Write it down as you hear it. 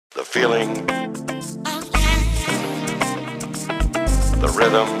feeling, the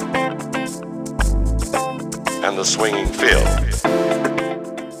rhythm, and the swinging feel.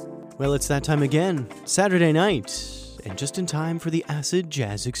 Well, it's that time again, Saturday night, and just in time for the Acid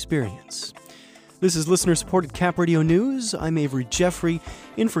Jazz Experience. This is listener-supported Cap Radio News. I'm Avery Jeffrey,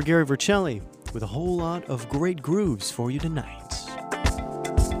 in for Gary Vercelli, with a whole lot of great grooves for you tonight.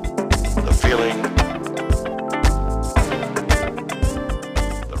 The feeling,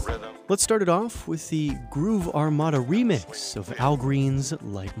 the rhythm. Let's start it off with the Groove Armada remix of Al Green's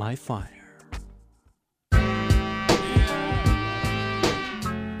Light My Fire.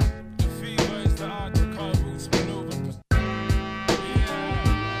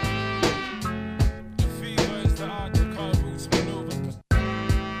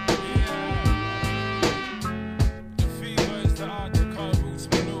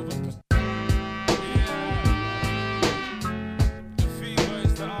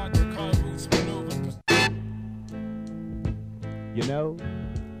 You know,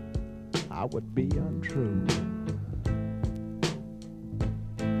 I would be untrue.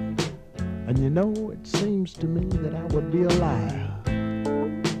 And you know, it seems to me that I would be a liar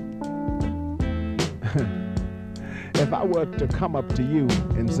if I were to come up to you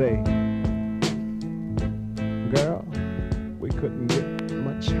and say, girl, we couldn't get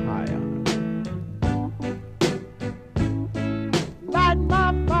much higher. Light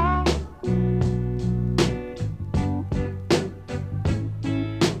my fire.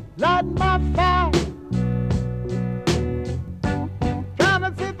 Light my fire, trying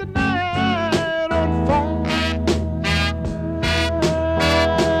to set the night on fire.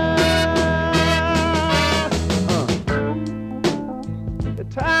 The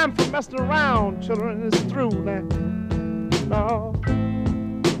time for messing around, children, is through now. No,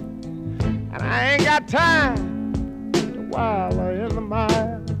 and I ain't got time to wallow in the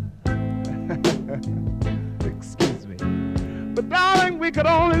mire. Excuse me. But darling, we could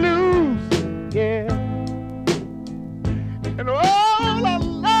only lose, yeah. And all our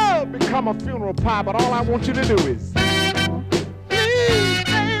love become a funeral pyre, but all I want you to do is, please,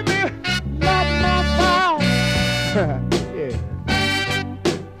 baby, light my fire. Yeah.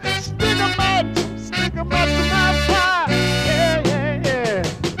 Stick a match to my fire. Yeah, yeah, yeah.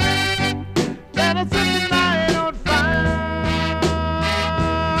 Gotta set the night on fire.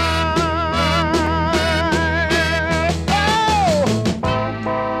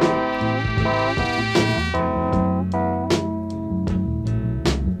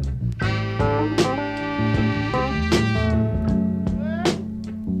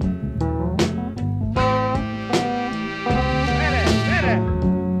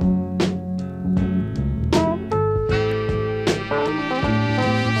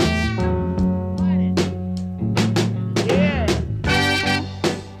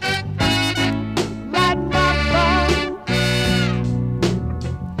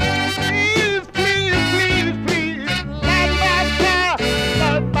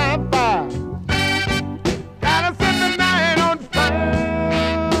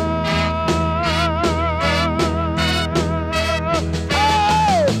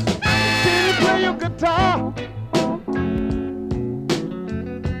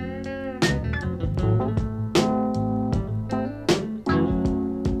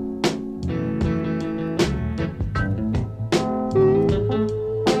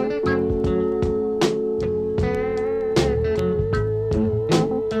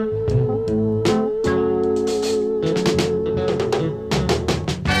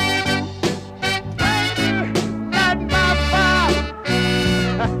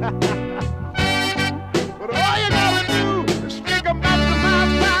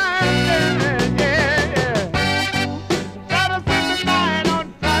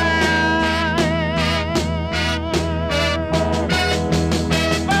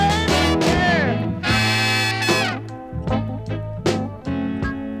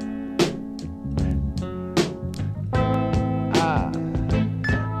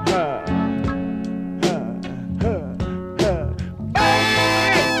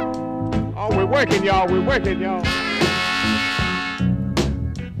 We're working, y'all.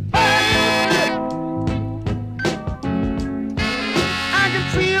 I can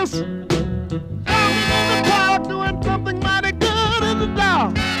see us down in the crowd doing something mighty good in the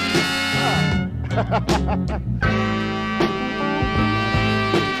dark.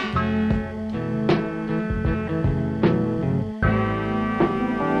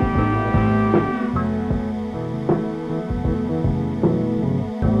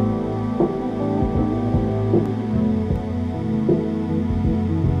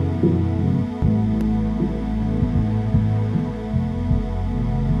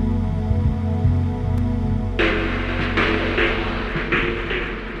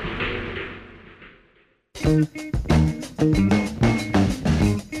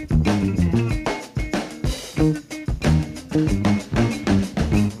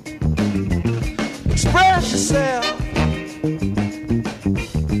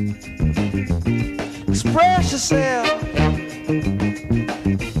 yourself.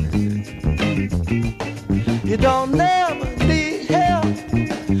 You don't never need help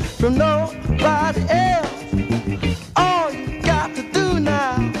from nobody else. All you got to do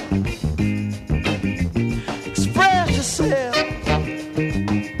now, express yourself.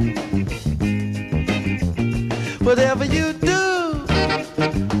 Whatever you do,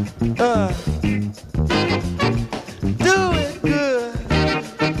 do it good.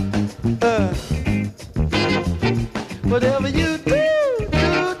 Whatever you do,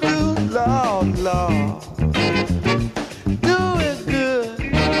 Lord, Lord, do it good.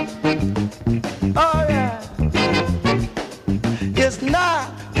 Oh yeah. It's not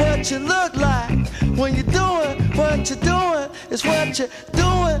what you look like when you're doing what you're doing. It's what you're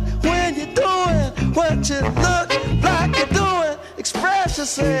doing when you're doing what you look like you're doing. Express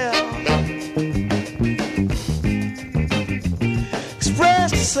yourself.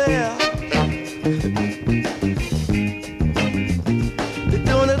 Express yourself. They're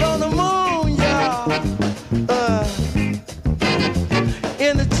doing it on the moon, y'all.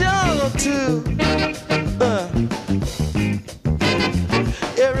 In the jungle too.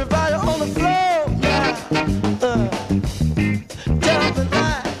 Everybody on the floor now. Jumping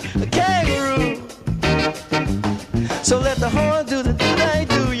like a kangaroo. So let the horn do the thing they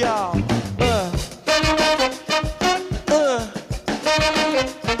do, y'all.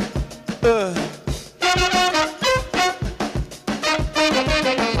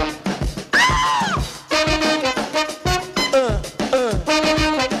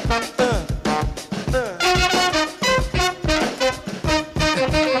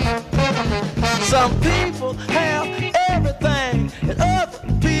 Some people have everything and other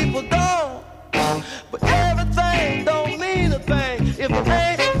people don't. But everything don't mean a thing if it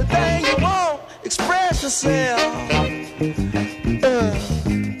ain't the thing you want. Express yourself.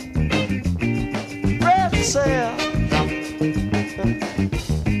 Express yourself.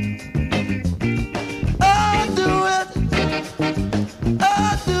 Oh, do it.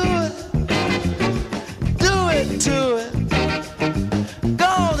 Oh, do it. Do it to it. Go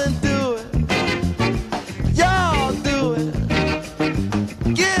on and do it. Y'all do it.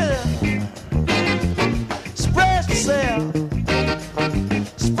 Get it. Express yourself.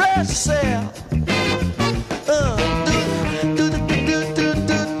 Express yourself.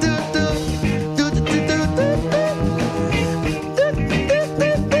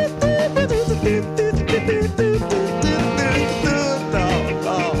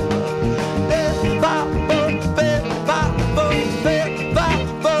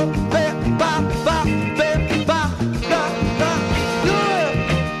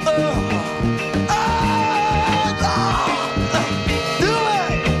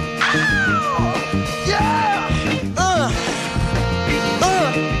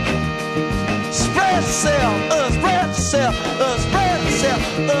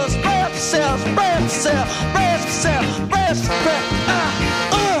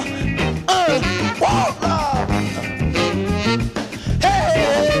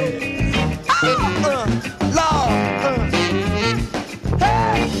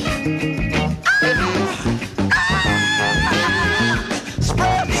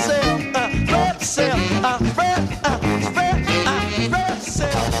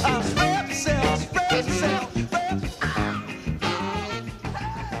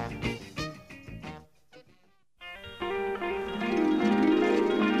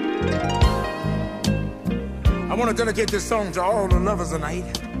 I want to dedicate this song to all the lovers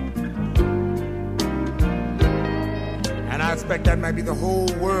tonight. And I expect that might be the whole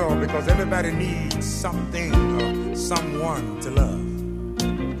world, because everybody needs something or someone to love.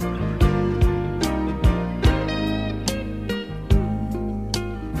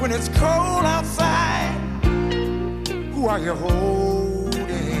 When it's cold outside, who are you holding?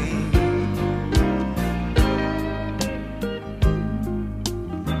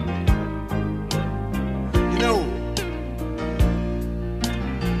 You know,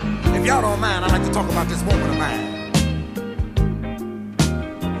 if y'all don't mind, I'd like to talk about this woman of mine.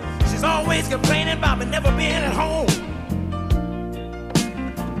 She's always complaining about me never being at home.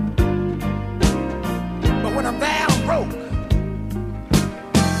 But when I'm there, I'm broke.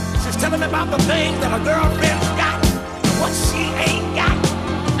 She's telling me about the things that her girlfriend's got and what she ain't got.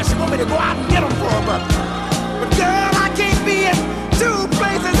 And she want me to go out and get them for her, but girl, I can't be in two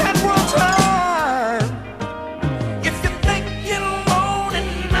places at one time. If you think you're lonely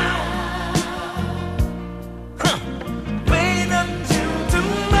now, wait until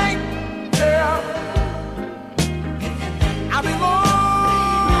tonight, girl. I'll be long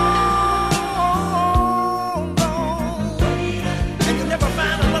gone, and you'll never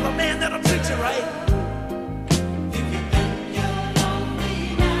find another man that'll treat you right.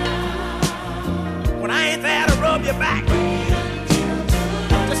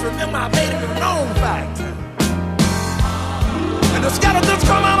 just remember I made it a known fact. And the skeletons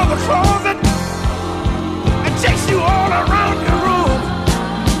come out of the closet and chase you all around your room.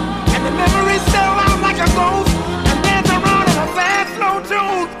 And the memories sell out like a ghost and dance around in a sad, slow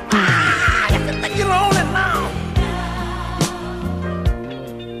tune. Ah, if you think you're lonely now,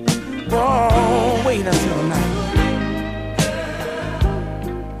 oh, wait until the night.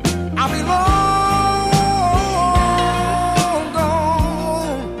 I'll be long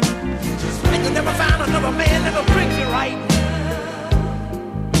gone, and you'll never find another man that'll treat you right.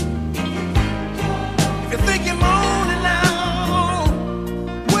 If you think you're lonely now,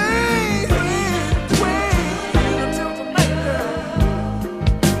 wait until tonight, girl.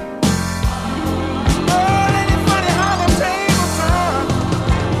 Oh, ain't it funny how the tables turn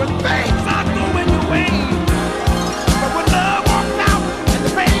when things are going your way? But when love walks out and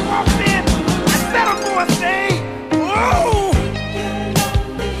the pain walks in and settle for a stay, whoa!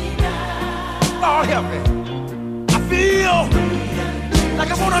 Lord help me. I feel like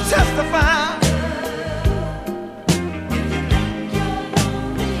I want to testify.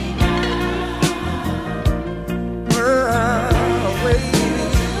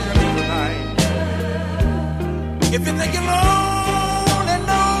 If you think you're lonely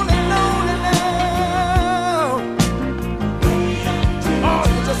now, oh,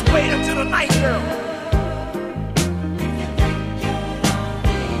 you just wait until the night, girl.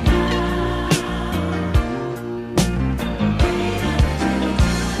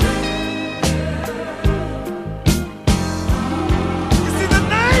 You see, the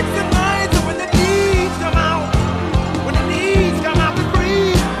nights when the needs come out, when the needs come out to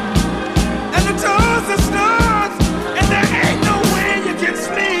breathe, and the toes are stars, and there ain't no way you can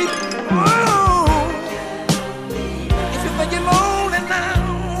sleep. Oh, if you think you're lonely now,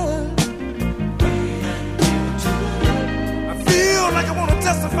 I feel like I want to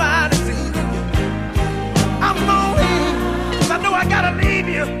testify this evening. I'm lonely, 'cause I know I gotta leave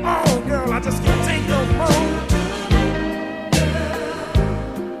you. Oh, girl, I just can't take no more.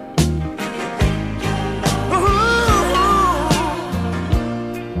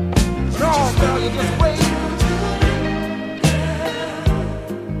 No, girl, you just wait.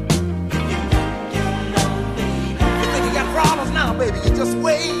 You think you got problems now, baby? You just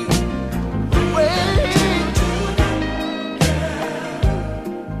wait.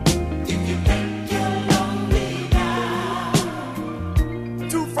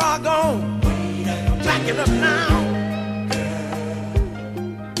 Too far gone. Back it up now.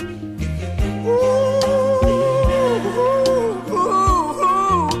 Ooh,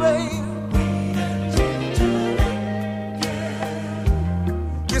 baby.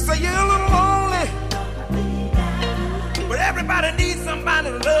 You say you're a little lonely, but everybody needs somebody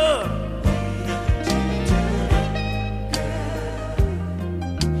to love.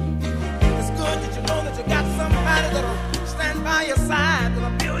 It's good that you know that you got somebody that'll stand by your side,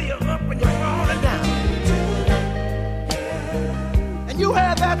 that'll build you up when you're falling down. And you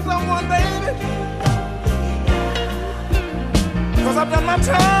have that someone, baby, 'cause I've done my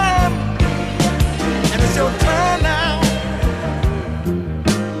time, and it's your turn now.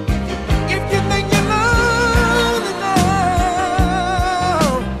 If you think you're lonely now,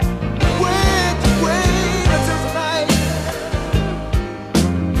 wait until tonight.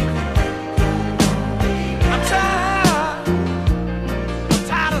 I'm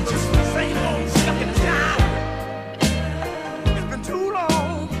tired of this same old stuck in time. It's been too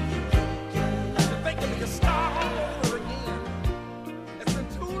long to think that we can start all over again. It's been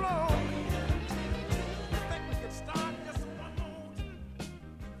too long to think we can start just one more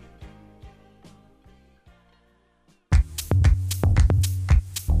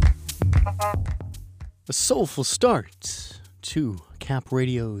time. A soulful start to Cap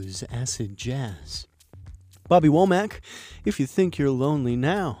Radio's Acid Jazz. Bobby Womack, If You Think You're Lonely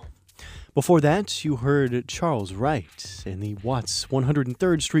Now. Before that, you heard Charles Wright in the Watts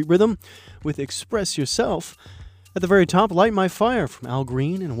 103rd Street Rhythm with Express Yourself. At the very top, Light My Fire from Al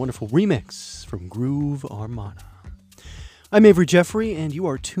Green and a wonderful remix from Groove Armada. I'm Avery Jeffrey, and you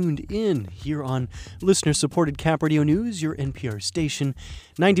are tuned in here on listener-supported Cap Radio News, your NPR station,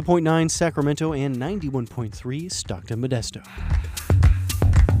 90.9 Sacramento and 91.3 Stockton Modesto.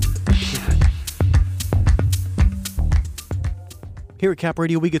 Here at Cap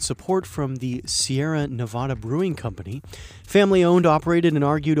Radio, we get support from the Sierra Nevada Brewing Company, family-owned, operated, and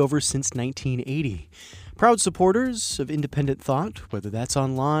argued over since 1980. Proud supporters of independent thought, whether that's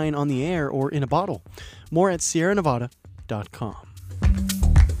online, on the air, or in a bottle. More at sierranevada.com.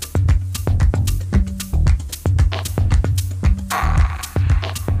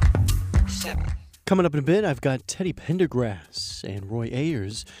 Coming up in a bit, I've got Teddy Pendergrass and Roy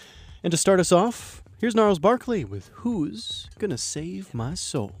Ayers. And to start us off, here's Gnarls Barkley with Who's Gonna Save My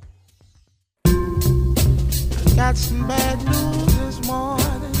Soul? Got some bad news this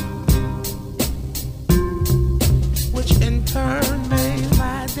morning, which in turn made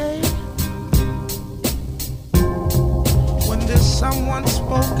my day. When this someone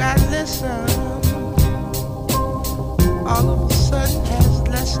spoke, I listened. All of a sudden has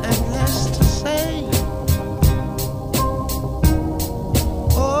less and less to say.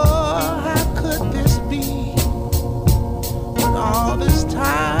 Oh, how could this be? When all this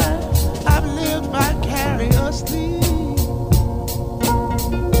time I've lived vicariously.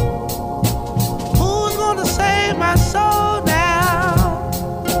 Who's gonna save my soul now?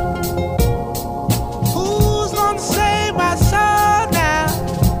 Who's gonna save my soul now?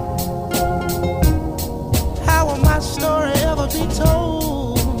 How will my story ever be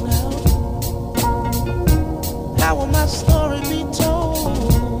told now? How will my story be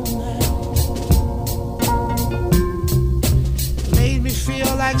told now? Made me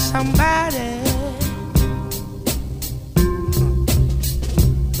feel like somebody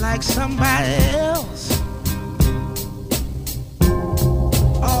else.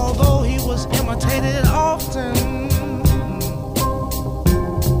 Although he was imitated often,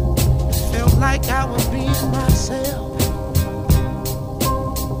 it felt like I was being myself.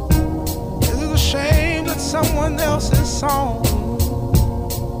 It is a shame that someone else's song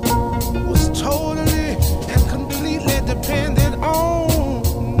was totally and completely dependent on.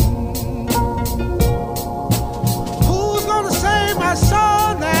 Who's gonna save my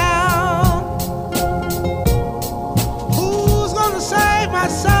soul now? Who's gonna save my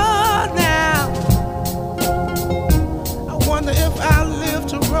soul now? I wonder if I'll live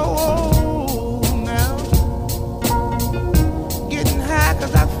to grow old now. Getting high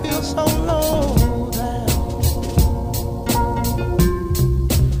 'cause I feel so low down.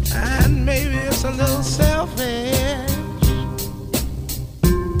 And maybe it's a little selfish.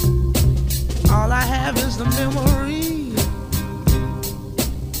 All I have is the memory.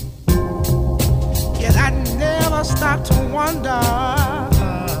 Yet I never stop to wonder,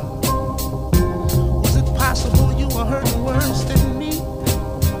 was it possible you were hurting worse than me?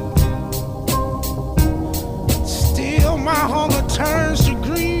 Still my hunger turns to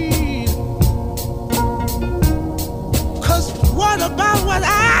greed. 'Cause what about what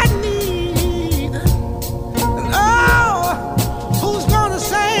I need? And oh, who's gonna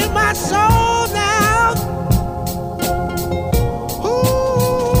save my soul now?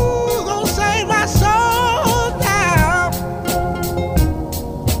 Who's gonna save my soul now?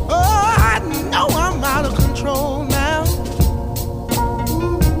 Oh, I know I'm out of control now.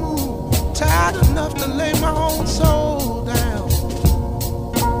 Ooh, tired enough to lay my own soul down.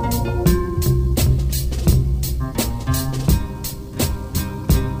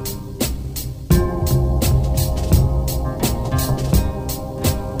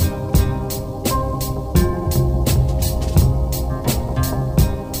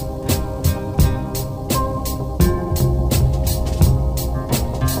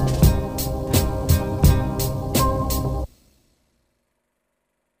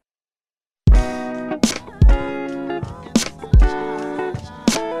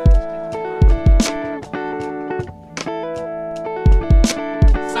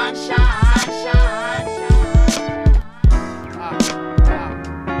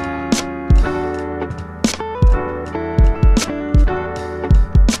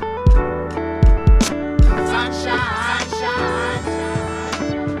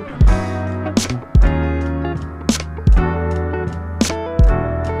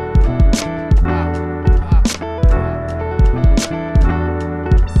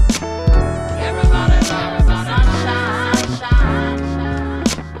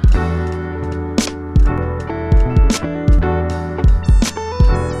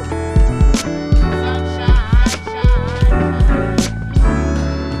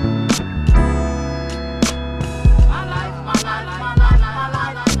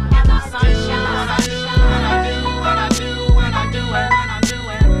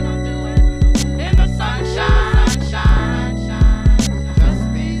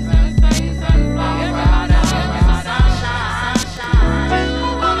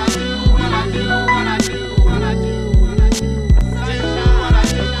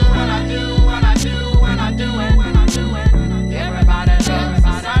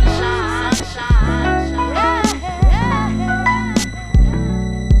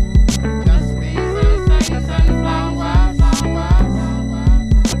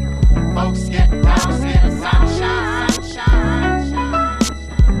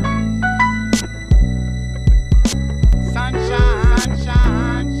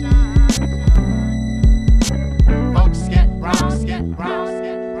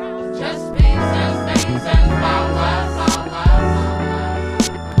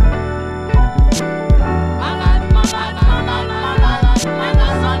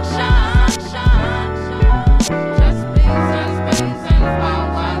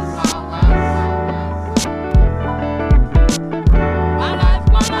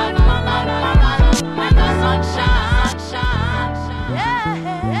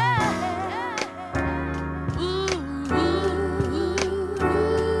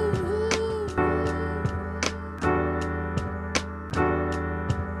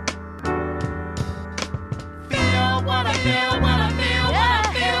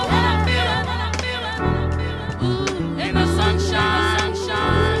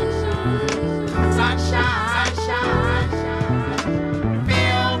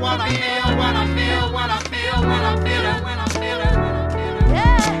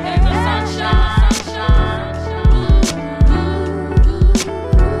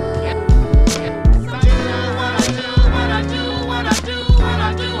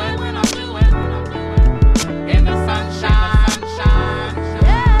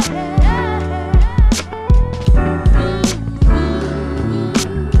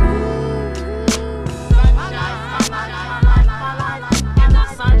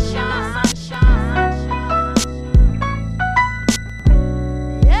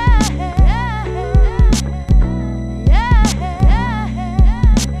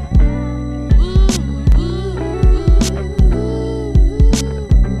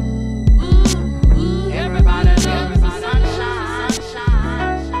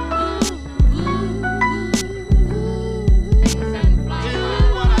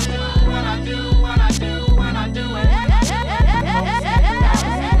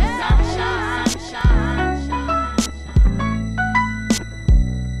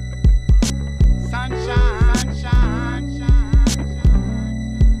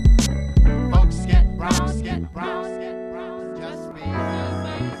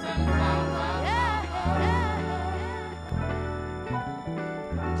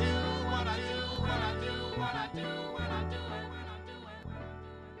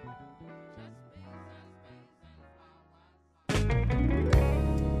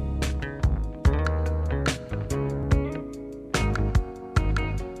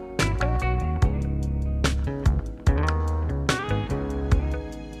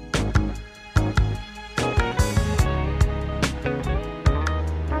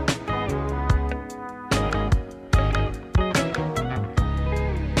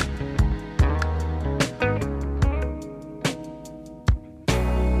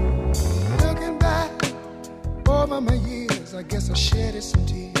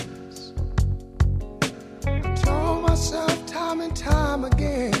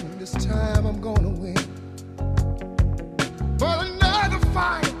 this time I'm gonna win. But another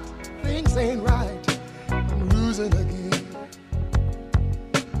fight, things ain't right, I'm losing again.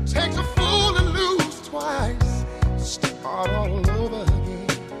 Takes a fool to lose twice, start all over again.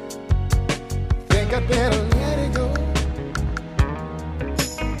 Think I better let it go.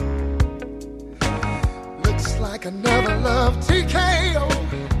 Looks like another love TKO.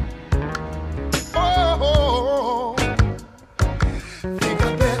 Oh, think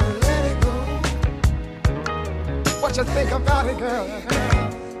I better let it go. What you think about it, girl?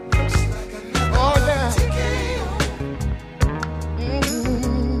 Looks like another love TKO.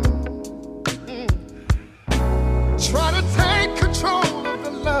 Try to take control of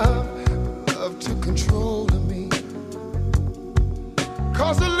the love to control of me.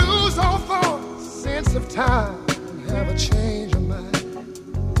 Cause I lose all thought, sense of time, and have a change of mind.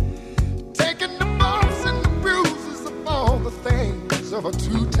 Taking the bumps and the bruises of all the things of a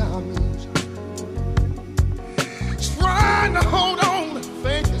two-time loser. Trying to hold on,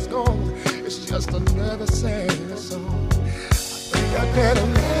 faith is gone, it's just another sad song. I think I better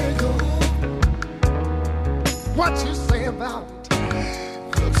let it go. What you say about it?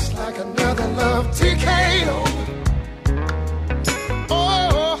 Looks like another love TKO. Oh,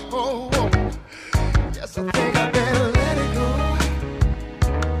 oh, oh. Yes, I think I better let it go.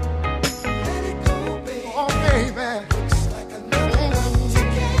 Let it go, baby. Oh, baby. Looks like another love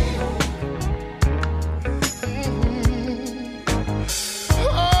TKO. Oh,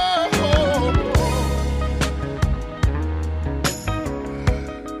 oh, oh.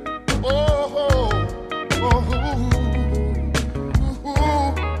 Oh, oh.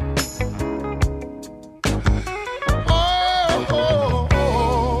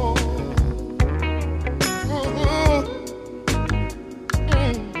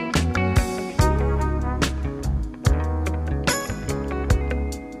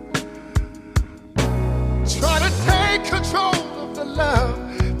 Try to take control of the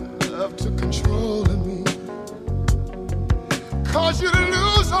love to control of me. Cause you to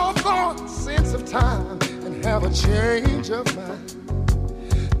lose all thought, sense of time, and have a change of mind.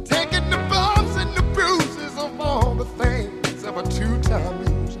 Taking the bumps and the bruises of all the things of a two-time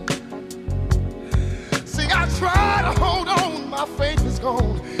loser. See, I try to hold on, my faith is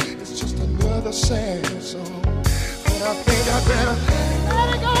gone. It's just another sad song. But I think I better let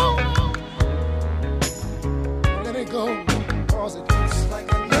it go. Let it go, cause it looks like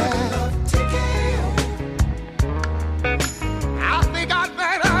another love TKO. I think I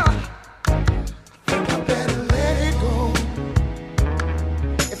better let it go.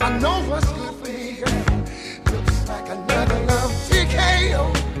 If I know what's good for me, girl, looks like another love TKO.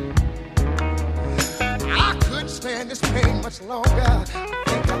 I couldn't stand this pain much longer. I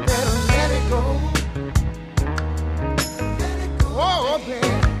think I better let it go. Let it go, oh,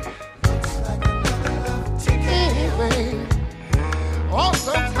 baby. Looks like another love TKO, baby. Oh,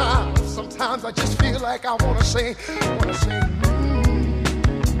 sometimes I just feel like I wanna say,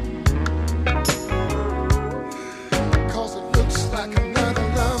 Cause it looks like another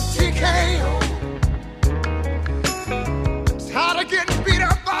love TKO. I'm tired of getting beat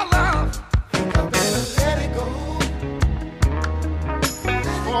up by love. I better let it go.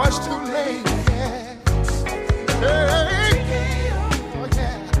 Before it's too late, yeah. Hey, oh,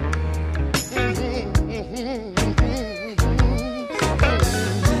 yeah.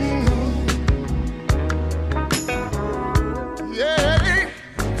 Yeah.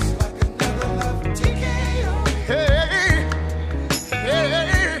 Looks like another love TKO. Hey,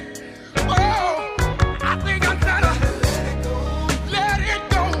 hey, oh, I think I better let it go. Let it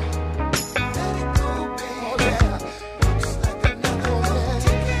go. Let it go, baby. Oh, yeah. Looks like another love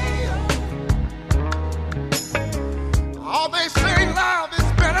TKO. All they say love is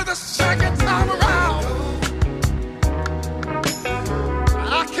better the second time around.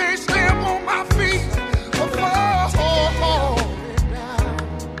 I can't stand on my feet before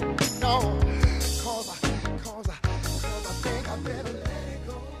no, cause I think I better let it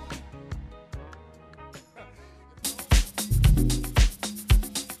go.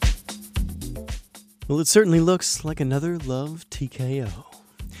 Well, it certainly looks like another love TKO.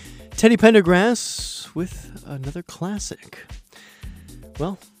 Teddy Pendergrass with another classic.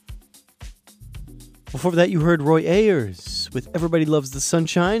 Well, before that you heard Roy Ayers with Everybody Loves the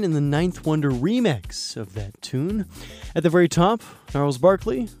Sunshine in the Ninth Wonder remix of that tune. At the very top, Gnarls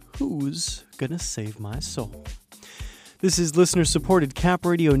Barkley, Who's Gonna Save My Soul? This is listener-supported Cap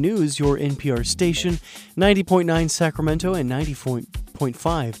Radio News, your NPR station, 90.9 Sacramento and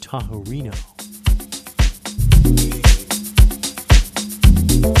 90.5 Tahoe Reno.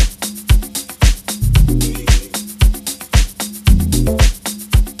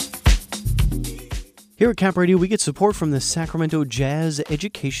 Here at Cap Radio, we get support from the Sacramento Jazz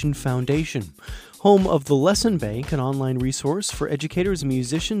Education Foundation, home of the Lesson Bank, an online resource for educators and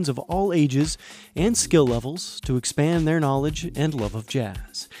musicians of all ages and skill levels to expand their knowledge and love of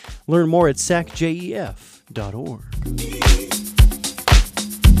jazz. Learn more at sacjef.org.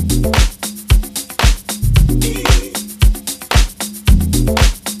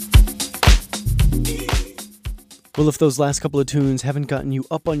 Well, if those last couple of tunes haven't gotten you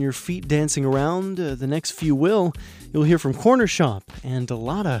up on your feet dancing around, the next few will. You'll hear from Corner Shop and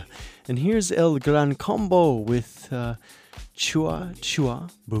Delata. And here's El Gran Combo with Chua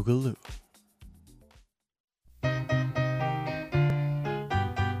Chua Boogaloo.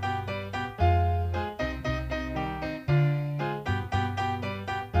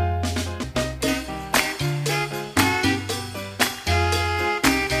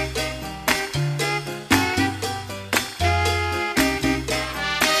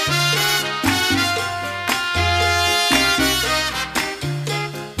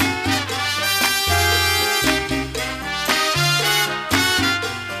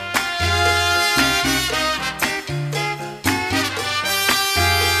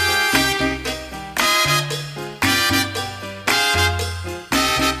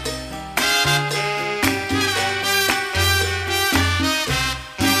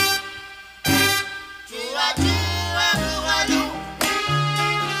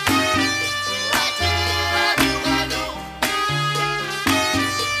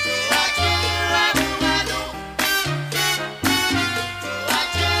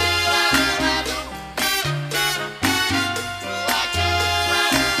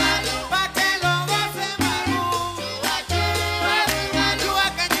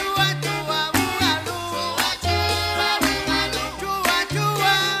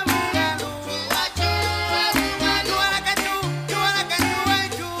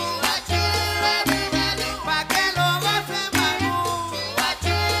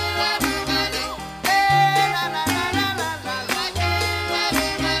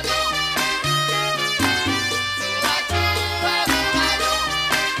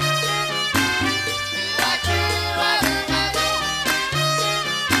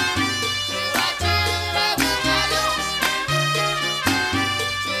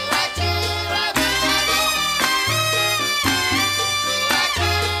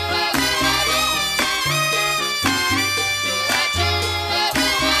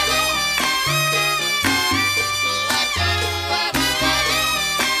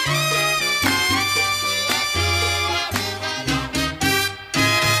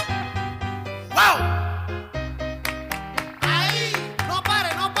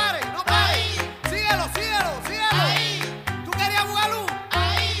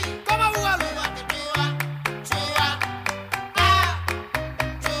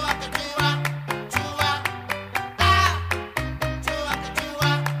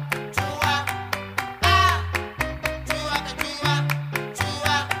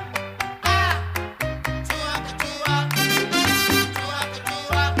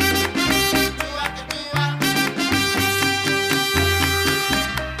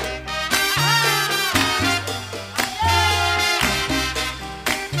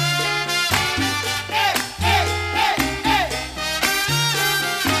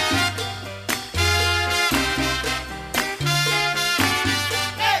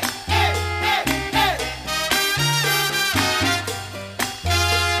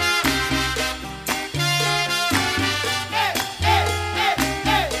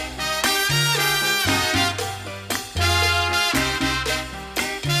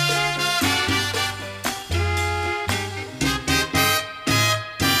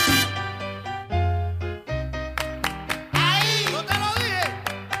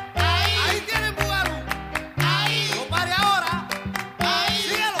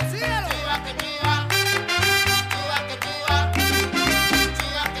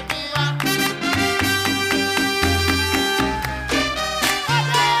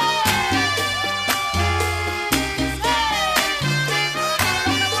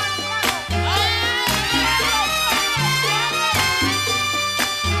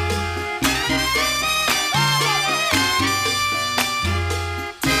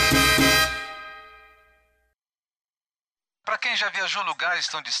 Quem já viajou lugares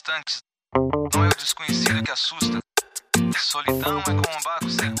tão distantes, não é o desconhecido que assusta. Solidão é como um barco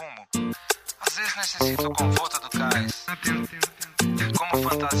sem rumo. Às vezes necessita o conforto do cais. Como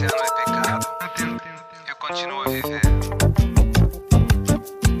fantasiar não é pecado, eu continuo a viver.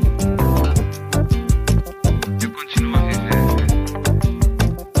 Eu continuo a viver.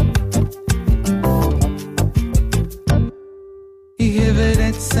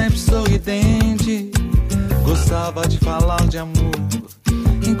 Irreverente, sempre sorridente. Gostava de falar de amor,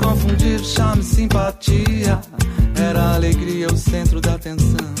 inconfundível charme e simpatia. Era a alegria o centro da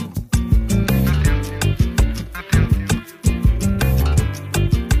atenção.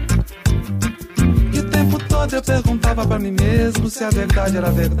 E o tempo todo eu perguntava pra mim mesmo se a verdade era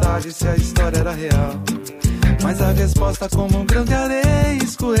verdade, se a história era real. Mas a resposta, como um grão de areia,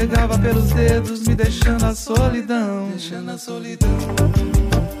 escorregava pelos dedos, me deixando a solidão. Deixando a solidão.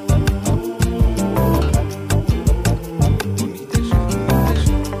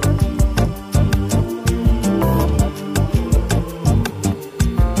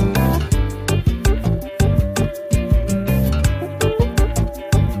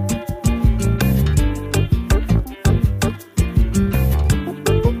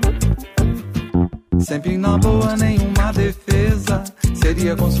 Sempre na boa, nenhuma defesa.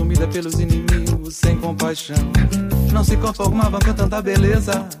 Seria consumida pelos inimigos sem compaixão. Não se conformavam com tanta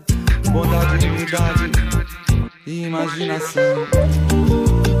beleza, bondade, humildade e imaginação.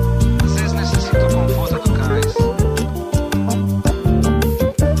 Às vezes necessito o conforto do cais.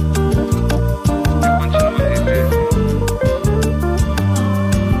 Continua a viver.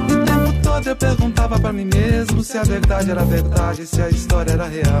 E o tempo todo eu perguntava pra mim mesmo se a verdade era verdade, se a história era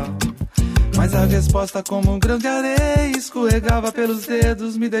real. Mas a resposta, como um grão de areia, escorregava pelos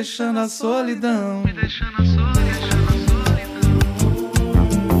dedos, me deixando a solidão. Me deixando a solidão.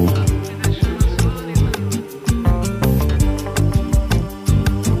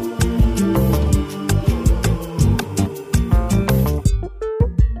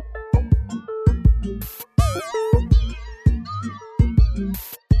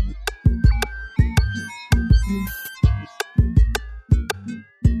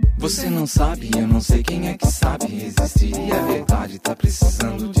 Você não sabe, eu não sei quem é que sabe. Existiria a verdade, tá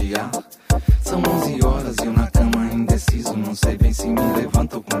precisando de ar. São 11 horas e eu na cama indeciso. Não sei bem se me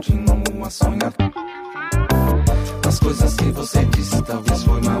levanto ou continuo a sonhar. As coisas que você disse talvez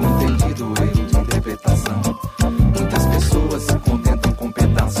foi mal entendido, erro de interpretação. Muitas pessoas se contentam com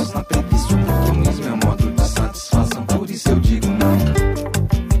pedaços na preguiça. O oportunismo é um modo de satisfação, por isso eu digo não.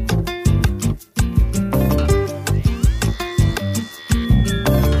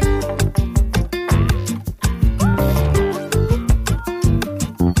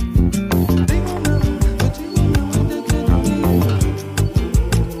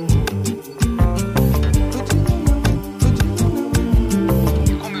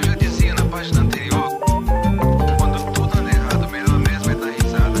 E como eu já dizia na página anterior, quando tudo anda errado, melhor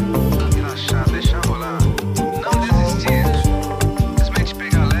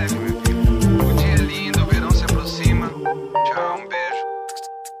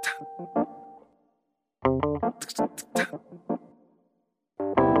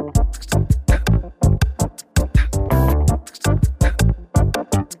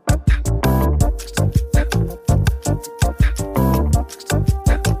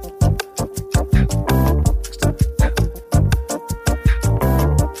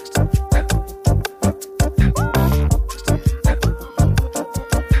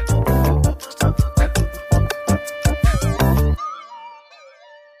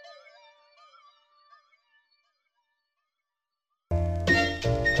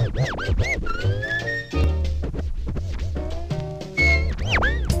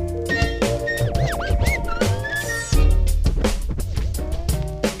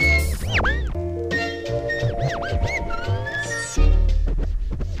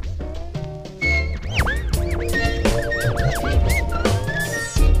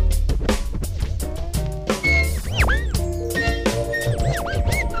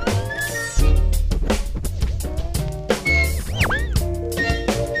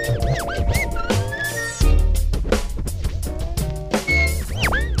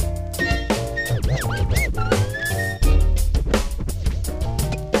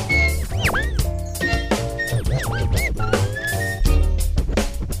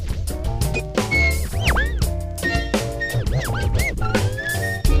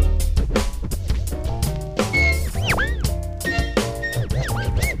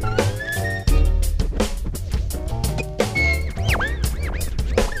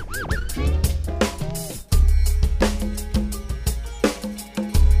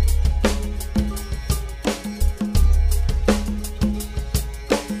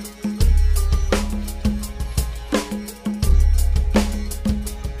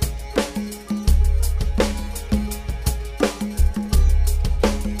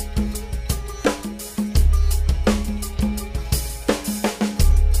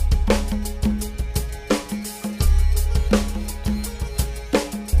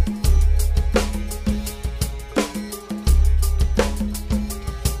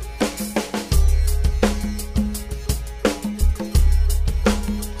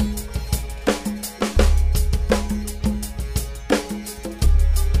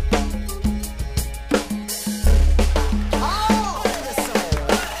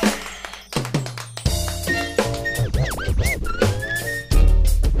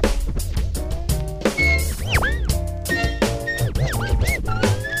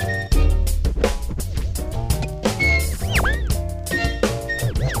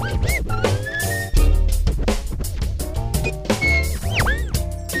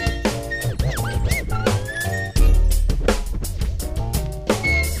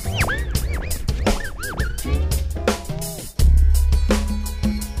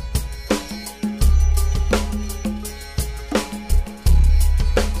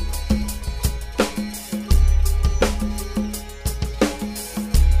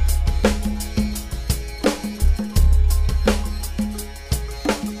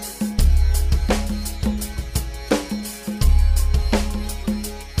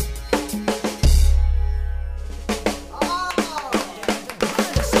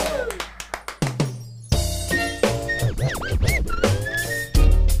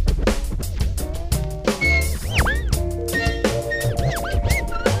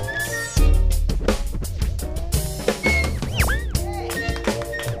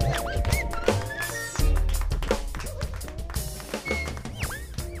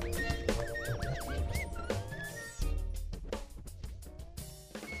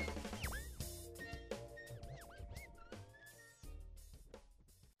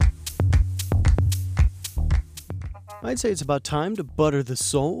I'd say it's about time to butter the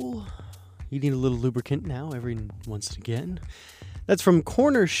soul. You need a little lubricant now every once and again. That's from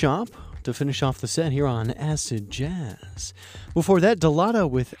Corner Shop to finish off the set here on Acid Jazz. Before that, Delata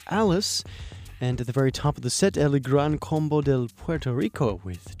with Alice. And at the very top of the set, El Gran Combo del Puerto Rico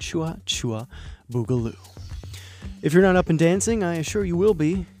with Chua Chua Boogaloo. If you're not up and dancing, I assure you will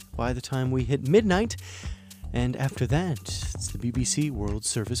be by the time we hit midnight. And after that, it's the BBC World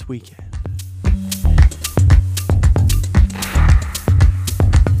Service Weekend.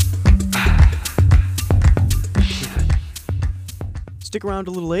 Stick around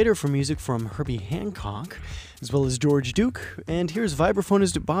a little later for music from Herbie Hancock, as well as George Duke. And here's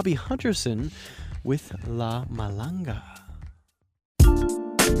vibraphonist Bobby Hutcherson with La Malanga.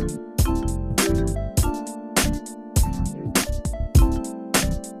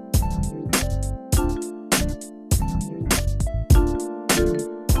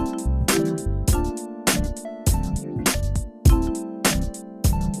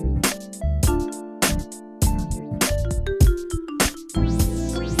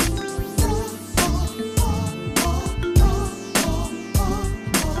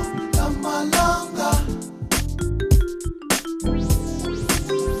 La malanga.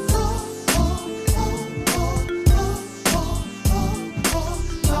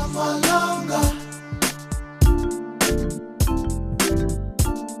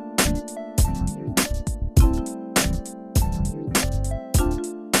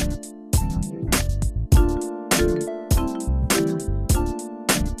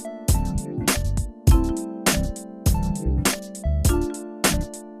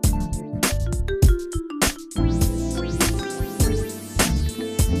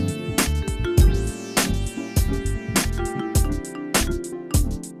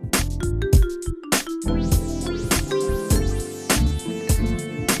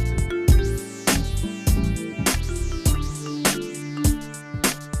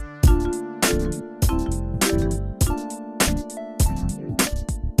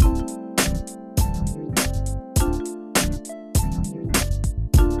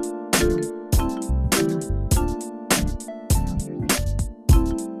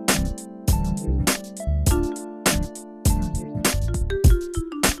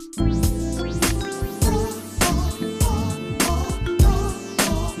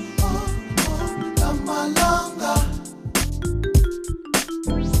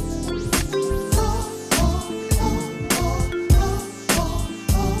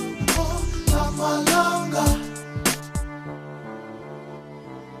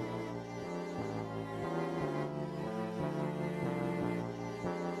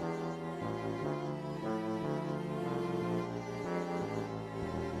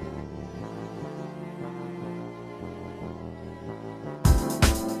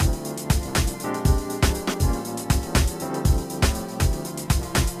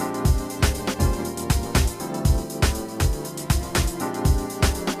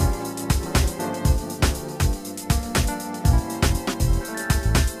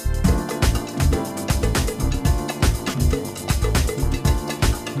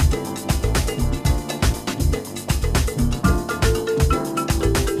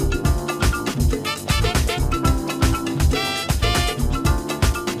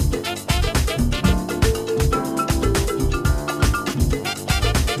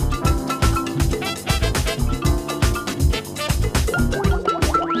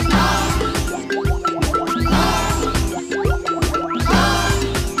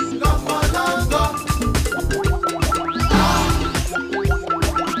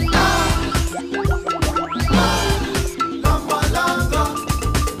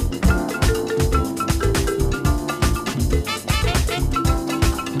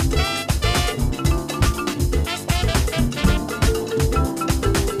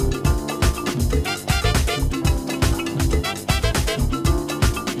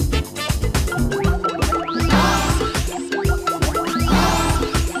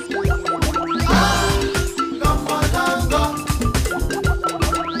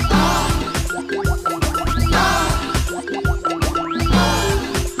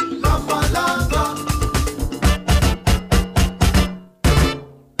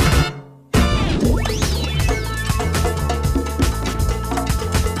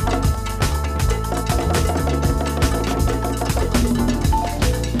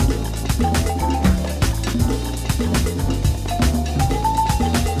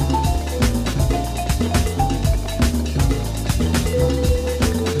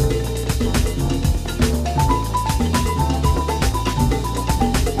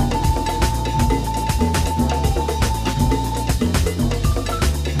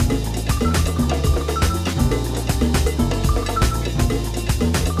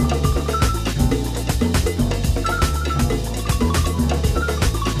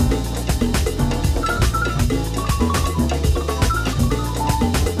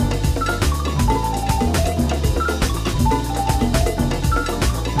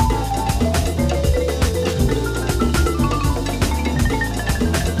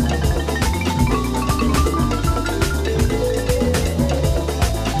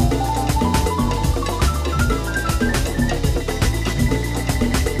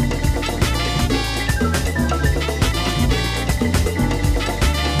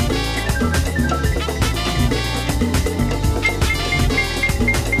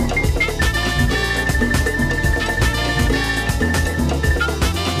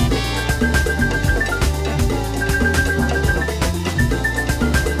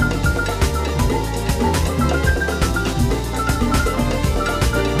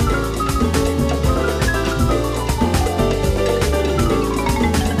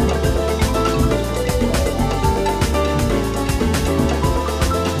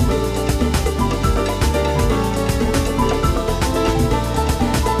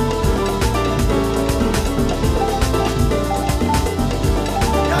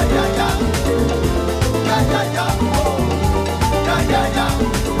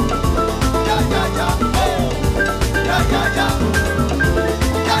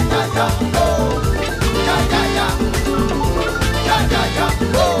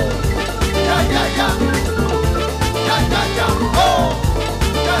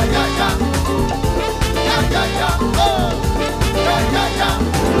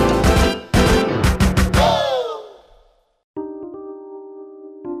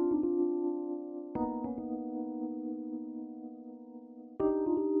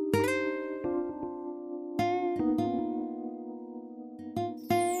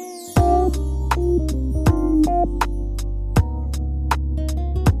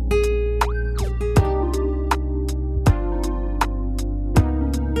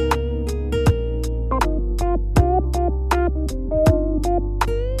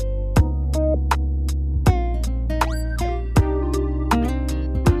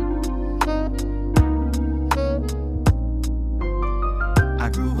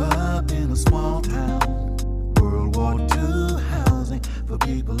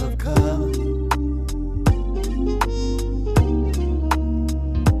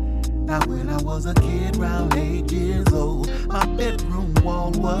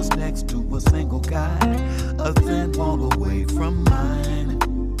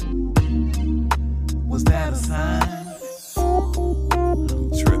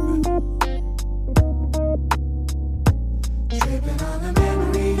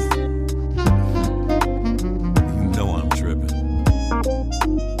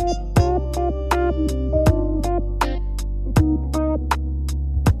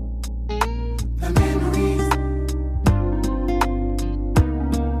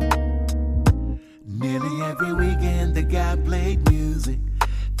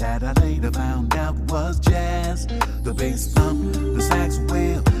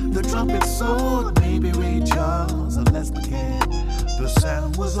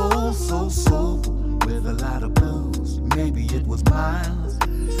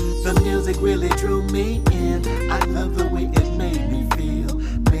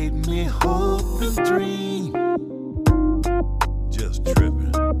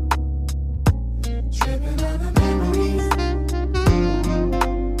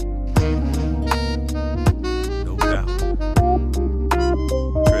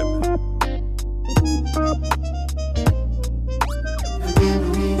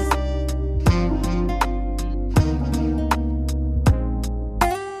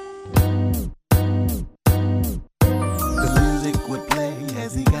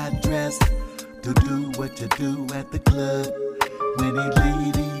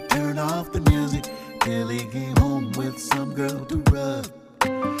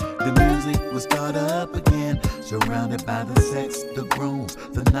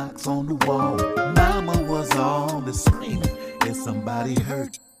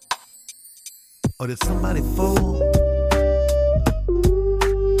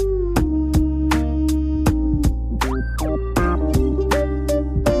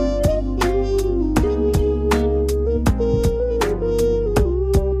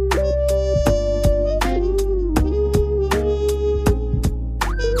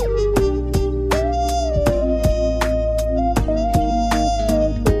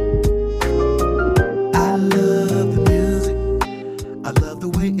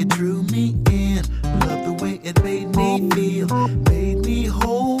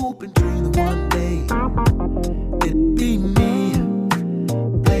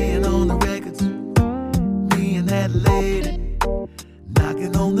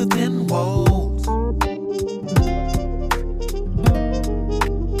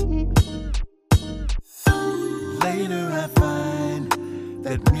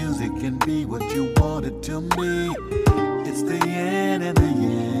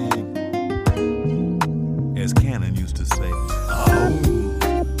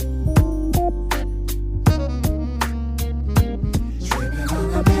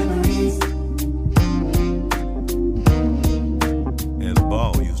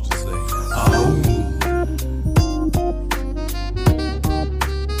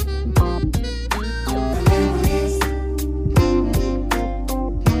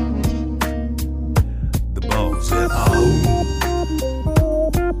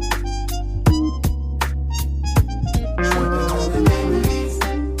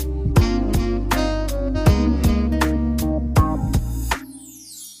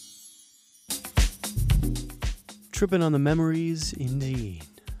 Tripping on the memories, indeed.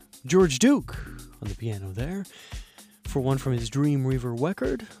 George Duke on the piano there, for one from his Dream Reaver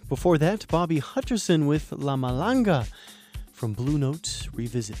record. Before that, Bobby Hutcherson with La Malanga from Blue Note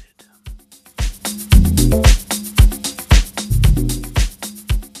Revisited.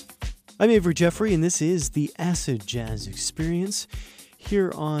 I'm Avery Jeffrey, and this is the Acid Jazz Experience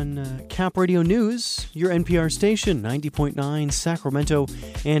here on Cap Radio News, your NPR station, 90.9 Sacramento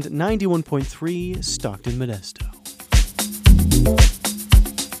and 91.3 Stockton, Modesto.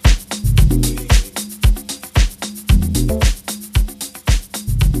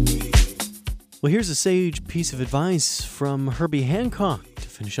 Well, here's a sage piece of advice from Herbie Hancock to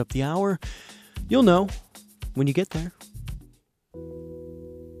finish up the hour. You'll know when you get there.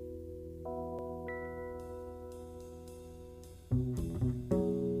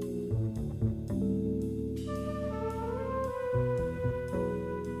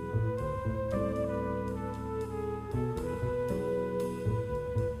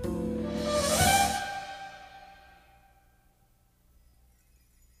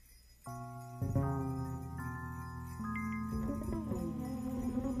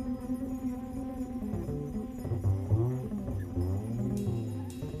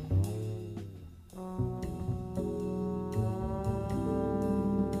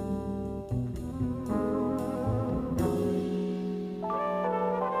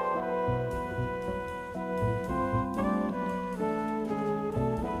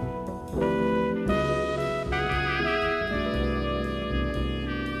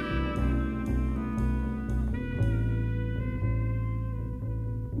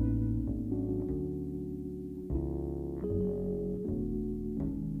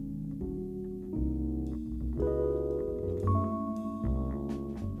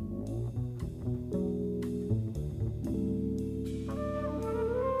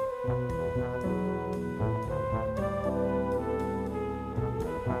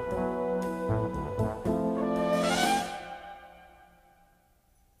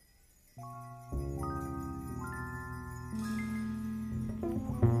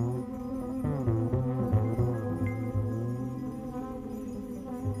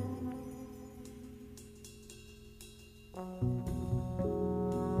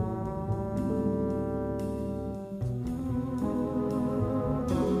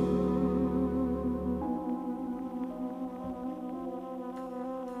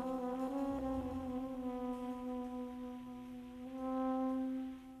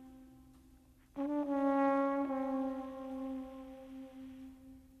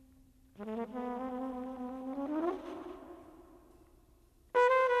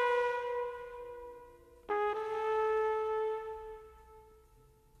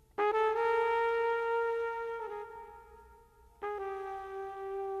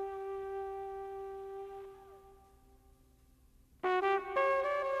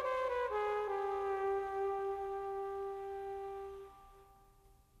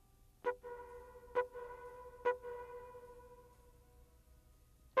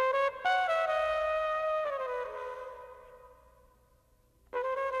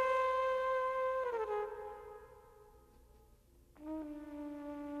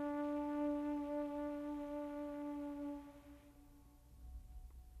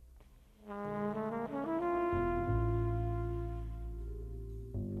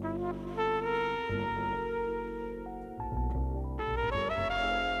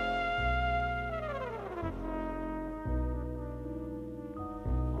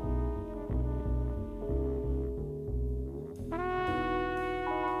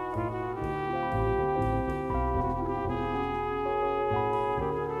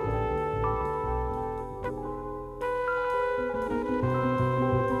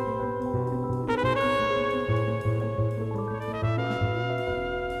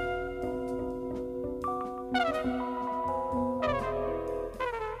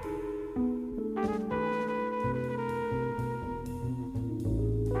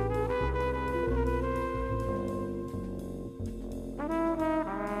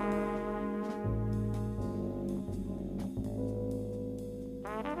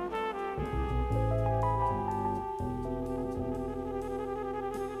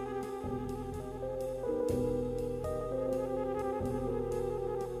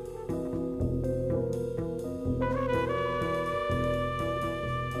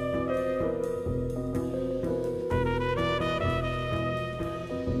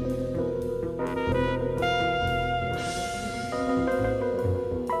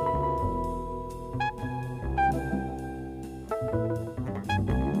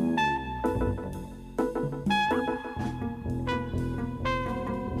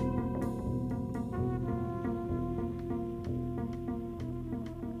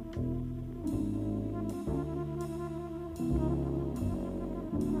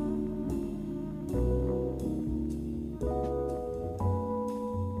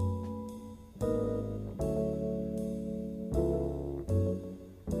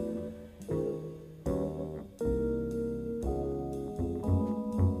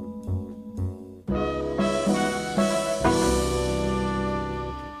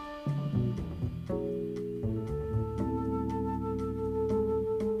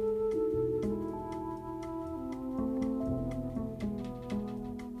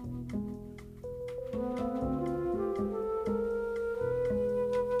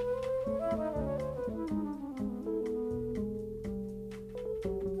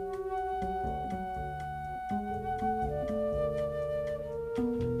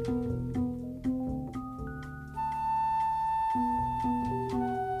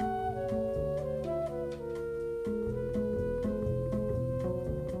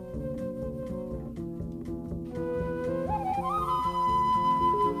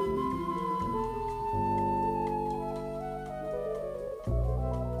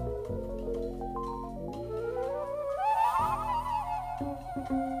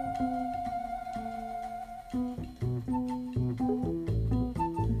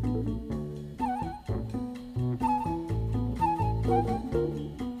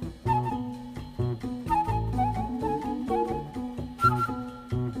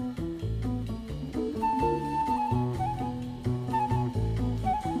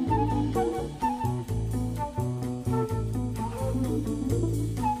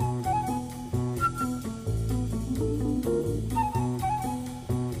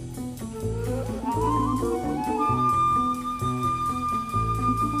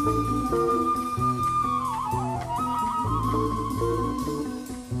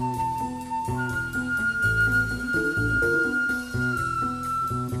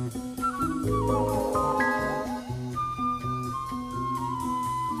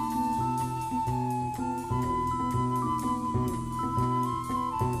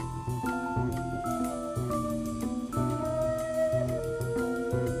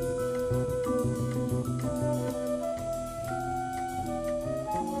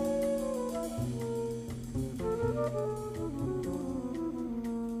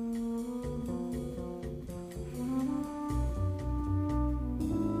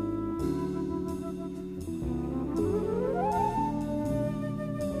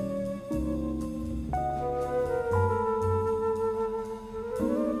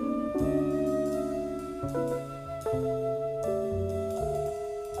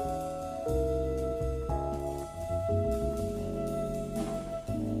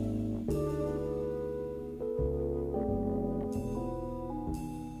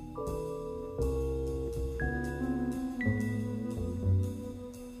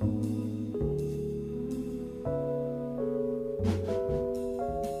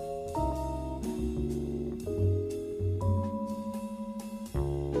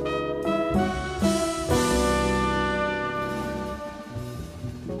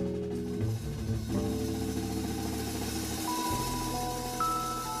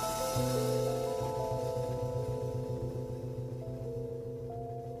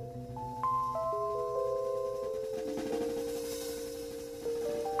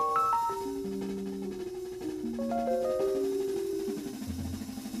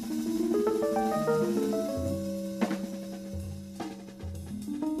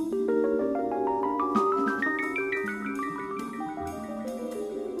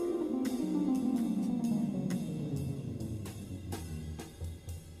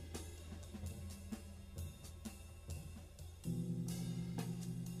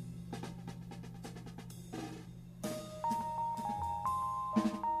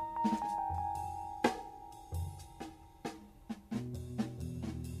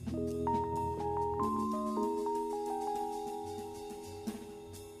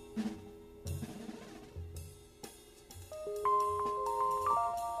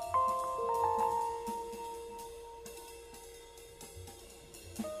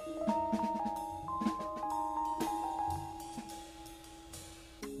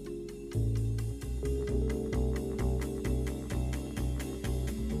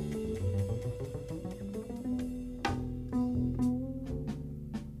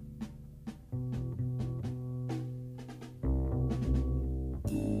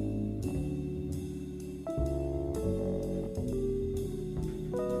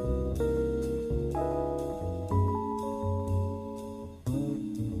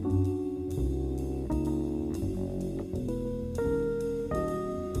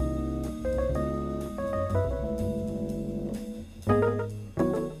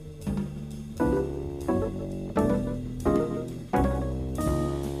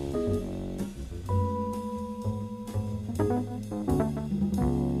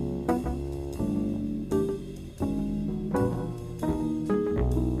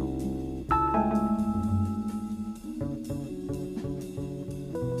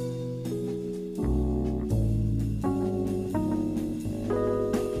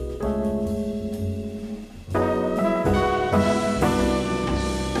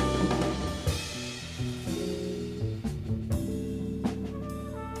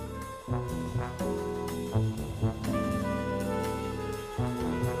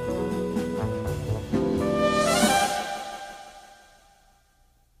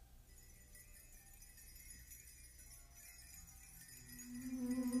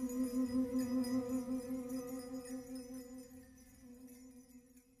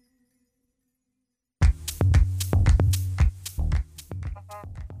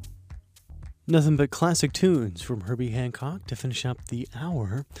 Nothing but classic tunes from Herbie Hancock to finish up the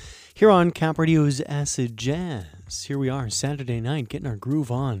hour here on Cap Radio's Acid Jazz. Here we are, Saturday night, getting our groove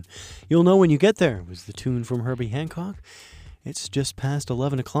on. You'll know when you get there was the tune from Herbie Hancock. It's just past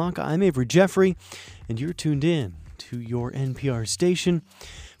 11 o'clock. I'm Avery Jeffrey, and you're tuned in to your NPR station.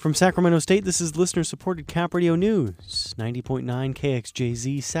 From Sacramento State, this is listener-supported Cap Radio News, 90.9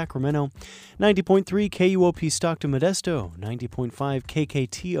 KXJZ Sacramento, 90.3 KUOP Stockton Modesto, 90.5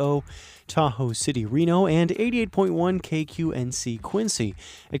 KKTO Tahoe City Reno, and 88.1 KQNC Quincy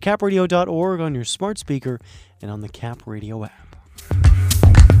at capradio.org on your smart speaker and on the Cap Radio app.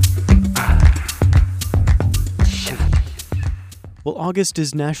 Well, August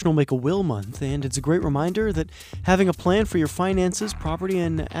is National Make-A-Will Month, and it's a great reminder that having a plan for your finances, property,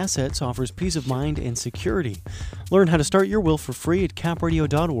 and assets offers peace of mind and security. Learn how to start your will for free at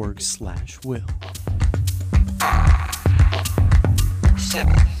capradio.org/will.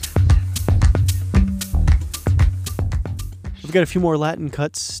 We've got a few more Latin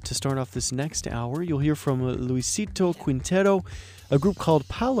cuts to start off this next hour. You'll hear from Luisito Quintero, a group called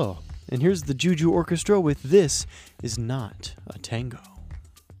PALO. And here's the Juju Orchestra with This Is Not a Tango.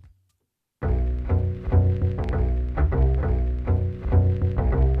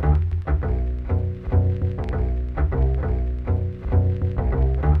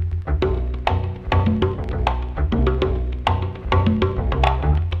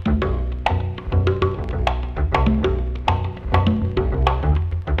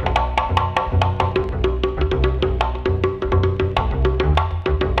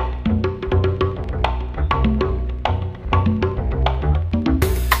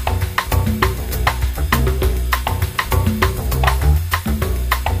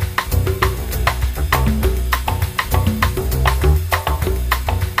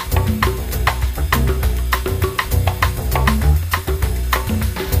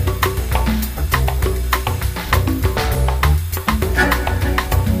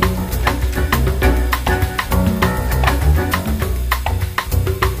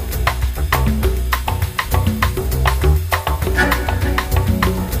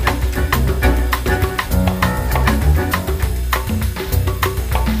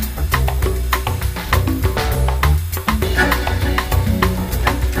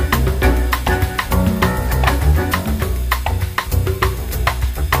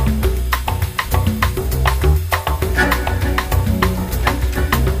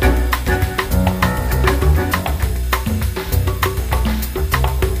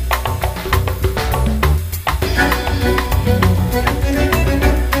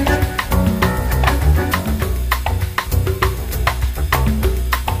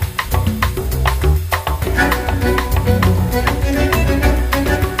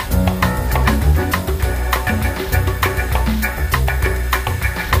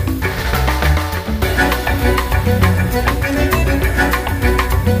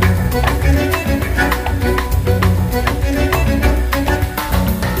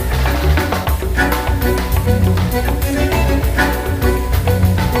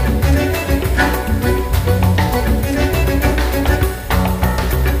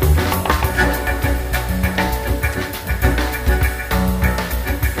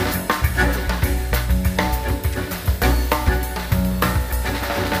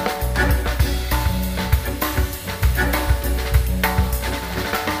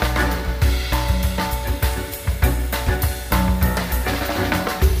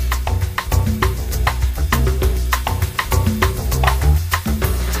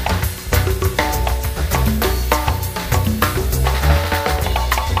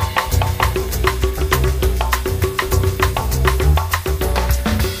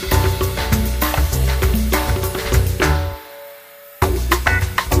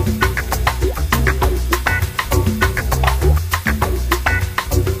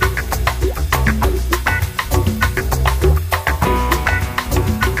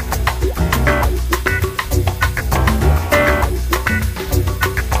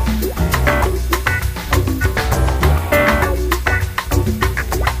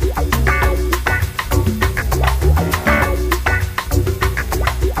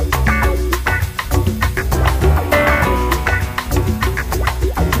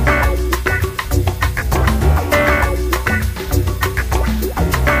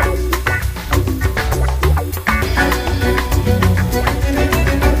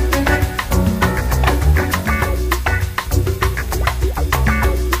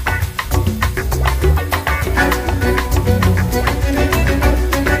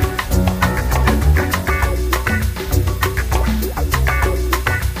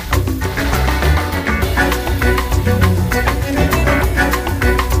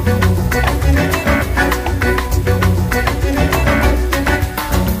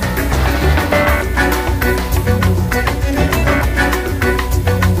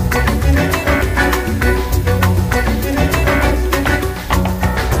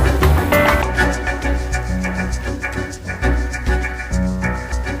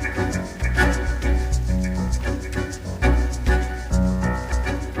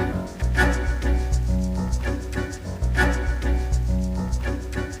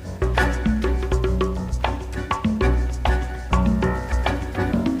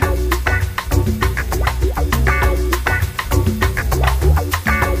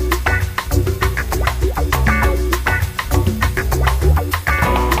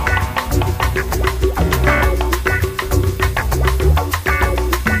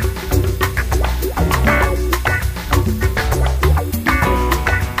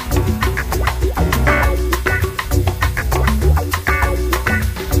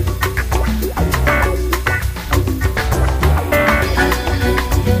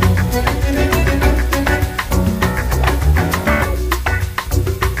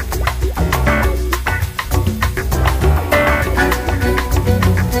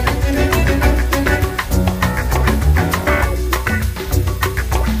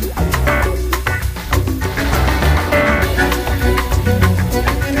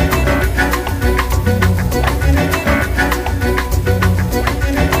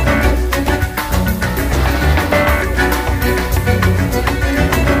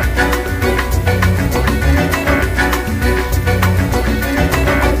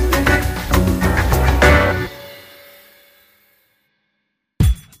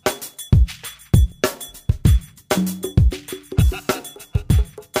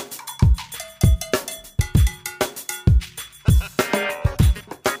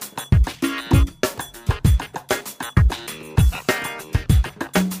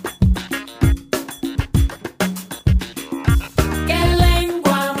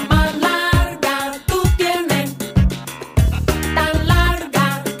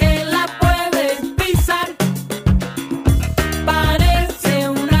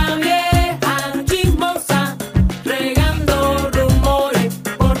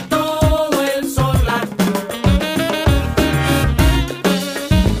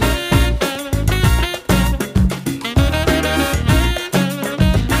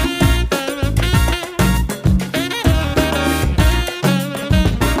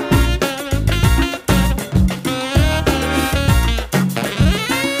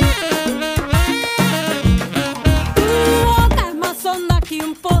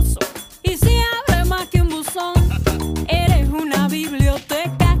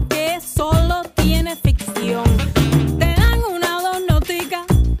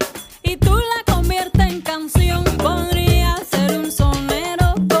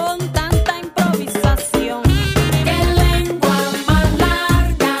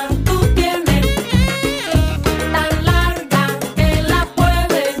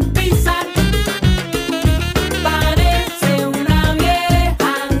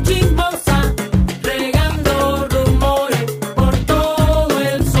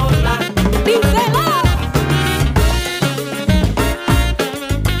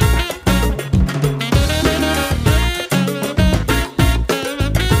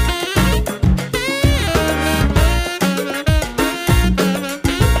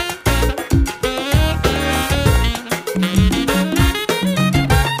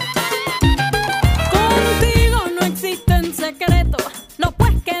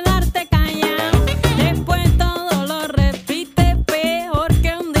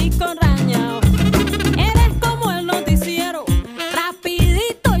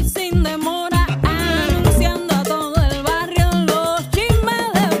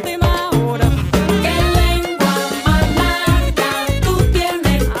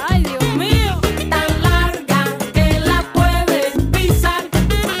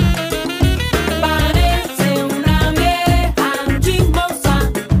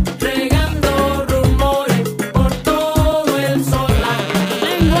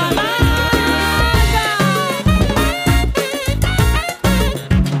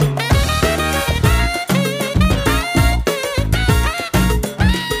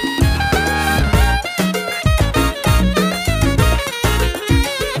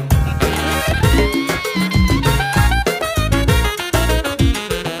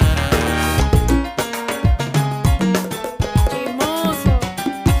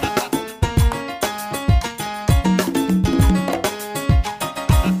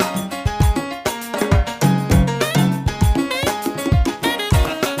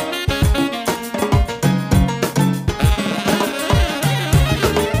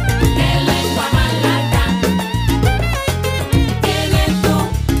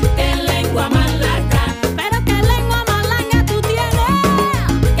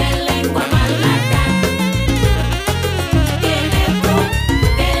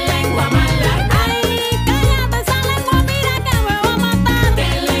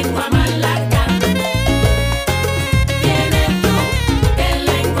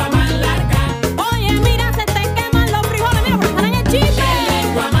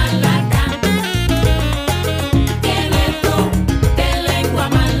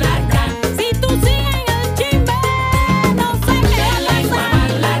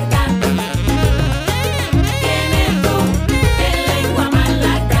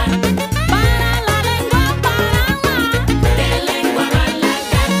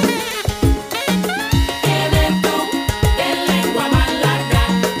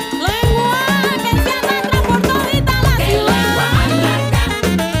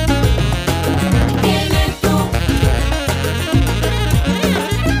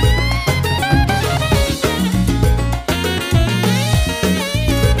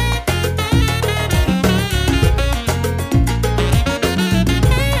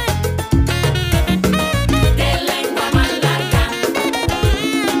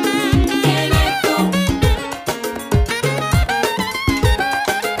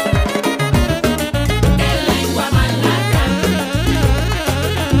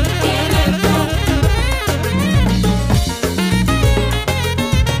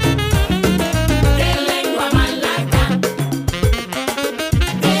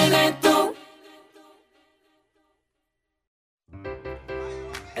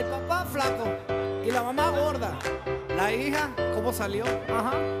 Y la mamá gorda. La hija, ¿cómo salió?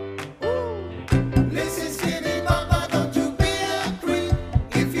 Ajá. Listen, skinny papa, don't you be a creep.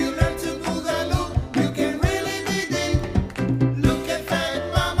 If you learn to boogaloo, you can really be deep. Look at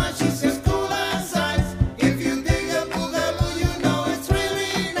fat mama, she's as cool as ice. If you dig a boogaloo, you know it's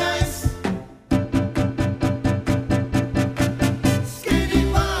really nice.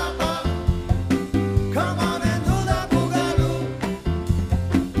 Skinny papa, come on and do the boogaloo.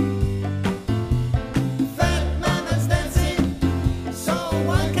 Fat mama's dancing, so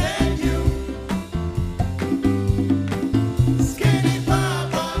why can't you? Skinny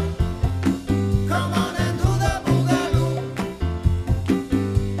papa, come on and do the boogaloo.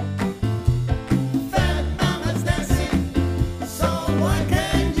 Fat mama's dancing, so why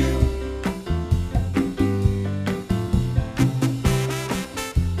can't you?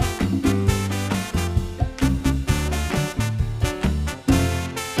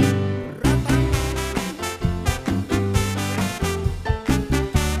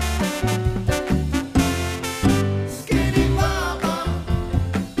 Skinny papa,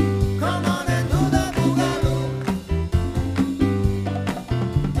 come on and do the boogaloo.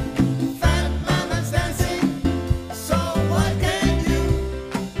 Fat mama's dancing, so why can't you?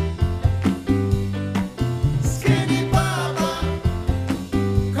 Skinny papa,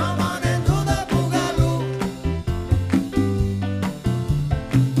 come on and do the boogaloo.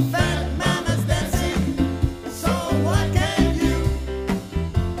 Fat mama's dancing, so why can't you?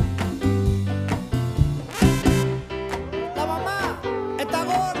 La mamá está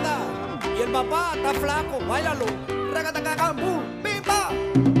gorda y el papá está flaco. Báilalo. Racatacacambú. ¡Pimpa!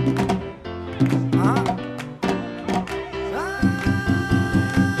 Ajá.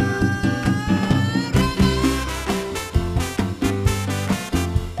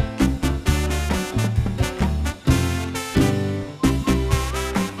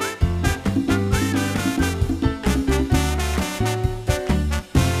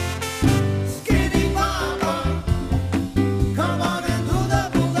 Skinny papa, come on and do the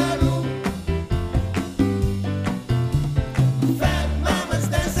boogaloo. Fat mama's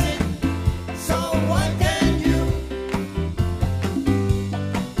dancing, so why can't you?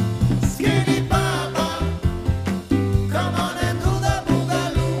 Skinny papa, come on and do the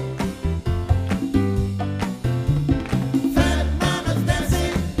boogaloo. Fat mama's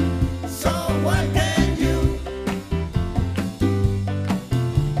dancing, so why can't you?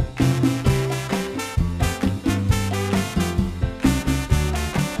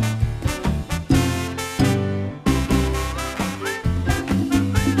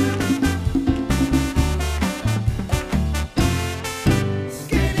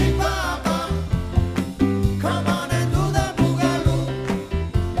 Skinny papa, come on and do the boogaloo.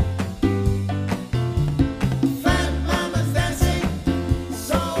 Fat mama's dancing,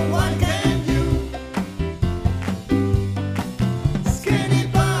 so why can't you? Skinny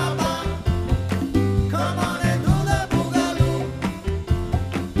papa, come on and do the boogaloo.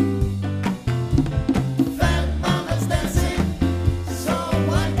 Fat mama's dancing, so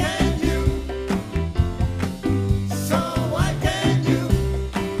why can't you? So why can't you?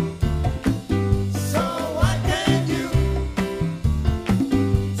 So why can't you?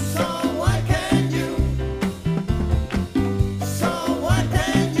 So why can't you? So why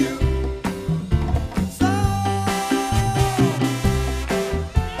can't you?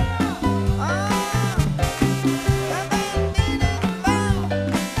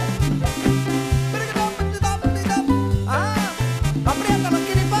 Apriétalo,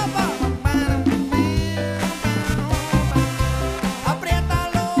 skinny papa.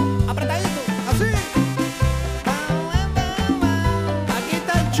 Apriétalo, apretadito, así. Aquí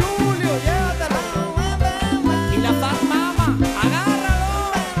está el Julio, llévatelo. Y la fat mama, agárralo.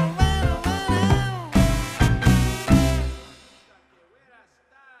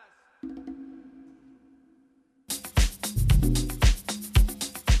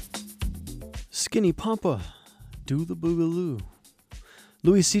 Skinny Papa, do the boogaloo.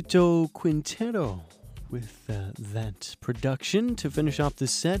 Luisito Quintero with that production to finish off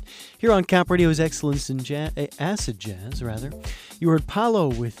this set here on Cap Radio's Excellence in Acid Jazz, rather. You heard PALO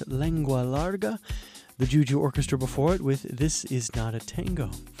with Lengua Larga, the Juju Orchestra before it with This Is Not a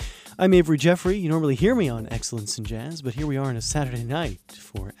Tango. I'm Avery Jeffrey. You normally hear me on Excellence in Jazz, but here we are on a Saturday night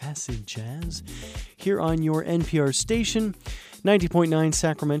for Acid Jazz here on your NPR station, 90.9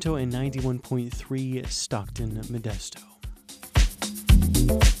 Sacramento and 91.3 Stockton, Modesto.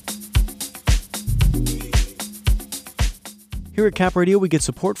 Here at Cap Radio, we get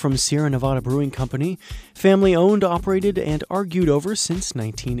support from Sierra Nevada Brewing Company, family owned, operated, and argued over since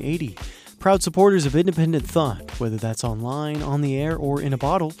 1980. Proud supporters of independent thought, whether that's online, on the air, or in a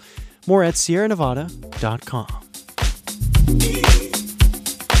bottle. More at sierranevada.com.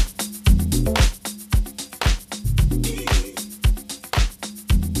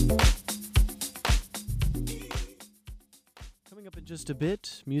 Coming up in just a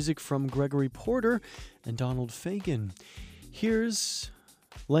bit, music from Gregory Porter and Donald Fagen. Here's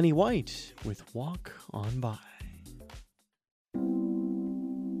Lenny White with Walk On By.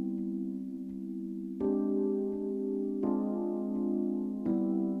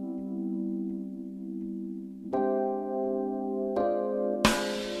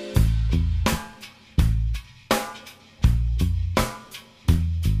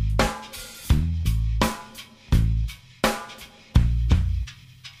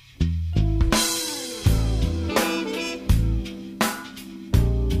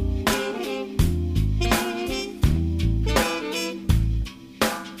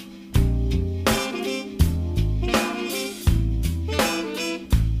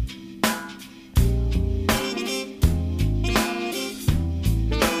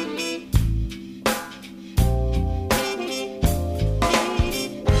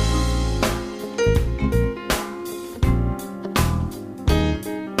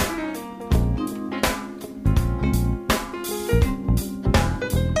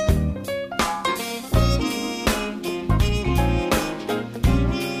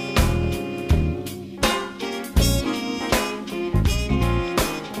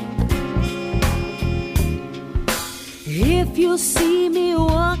 If you see me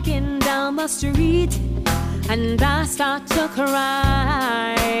walking down the street and I start to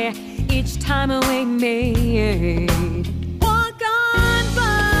cry each time we meet, walk on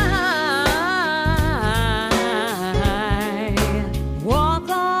by, walk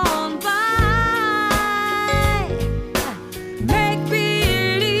on by, make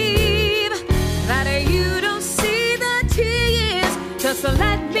believe that you don't see the tears, just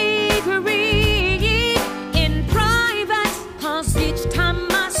let me grieve. Each time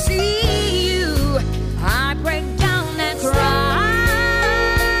I see you, I break down and cry.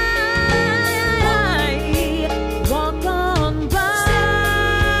 Walk on by.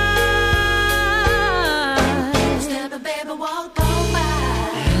 Step, baby, walk on by.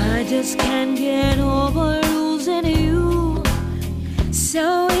 I just can't get over losing you.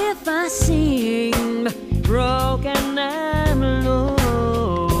 So if I seem broken and low,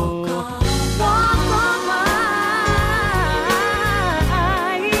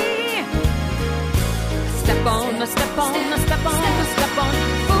 step on,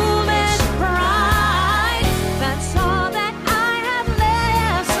 foolish pride. That's all that I have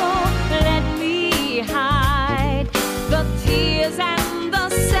left, so let me hide the tears and the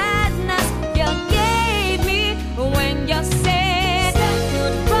sadness you gave me when you said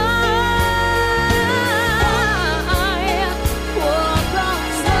goodbye. Walk on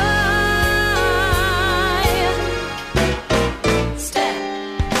by. Step,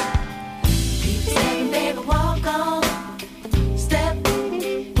 keep stepping, baby, walk on.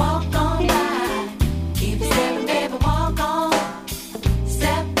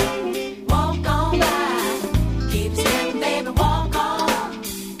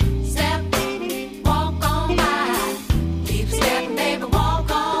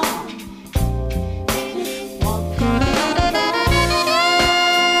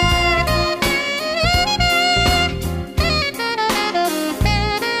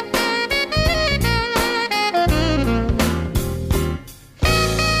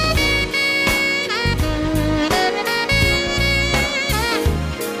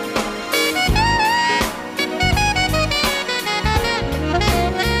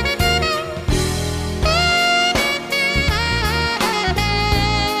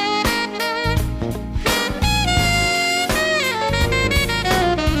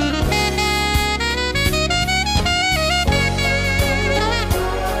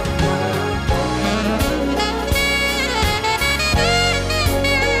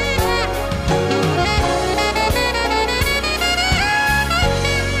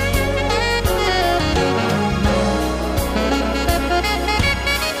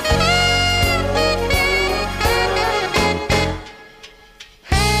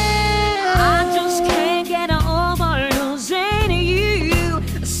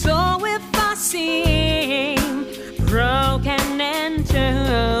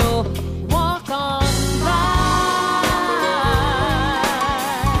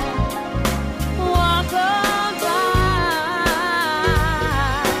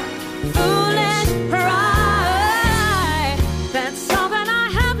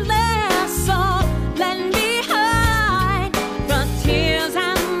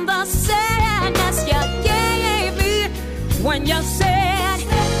 when you said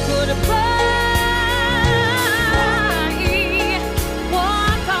goodbye.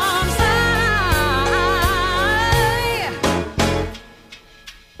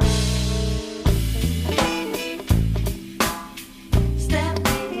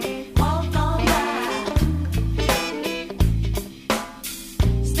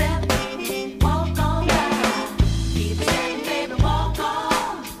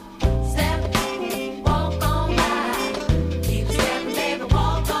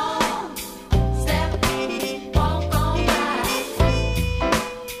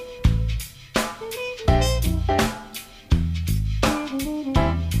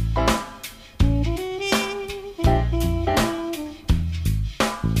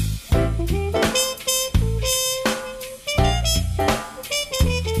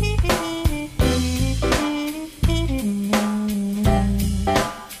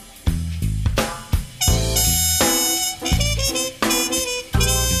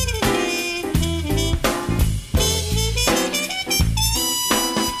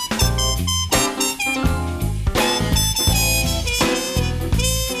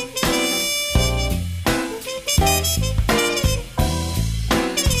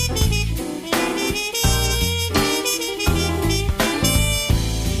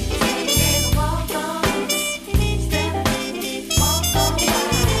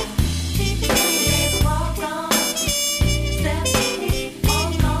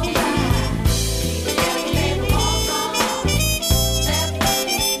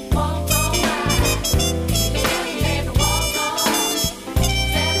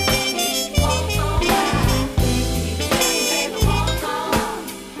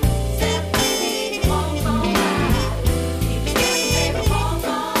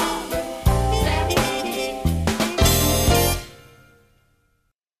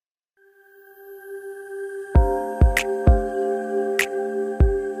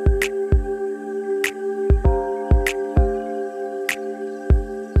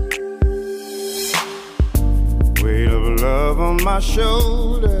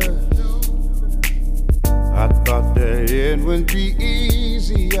 shoulders. I thought that it would be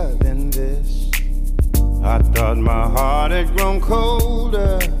easier than this. I thought my heart had grown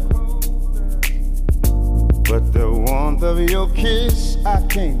colder, but the warmth of your kiss I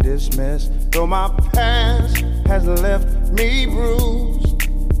can't dismiss. Though my past has left me bruised,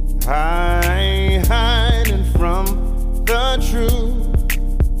 I ain't hiding from the truth.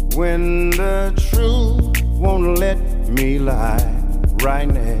 When the truth won't let me lie right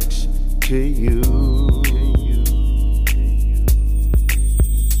next to you.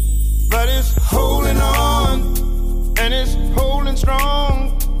 But it's holding on, and it's holding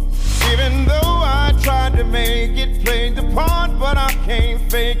strong. Even though I tried to make it, played the part, but I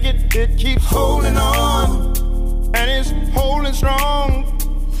can't fake it. It keeps holding on, and it's holding strong.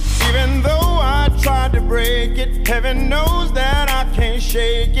 Even though I tried to break it, heaven knows that I can't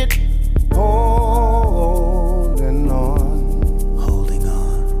shake it. Holding on, holding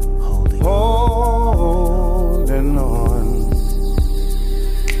on, holding on, holding on.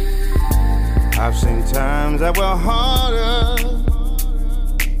 I've seen times that were harder.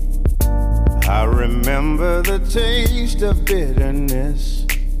 I remember the taste of bitterness.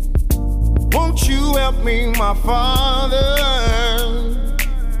 Won't you help me, my Father?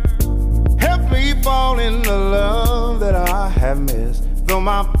 Help me fall in the love that I have missed. Though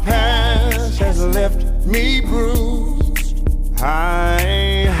my past has left me bruised, I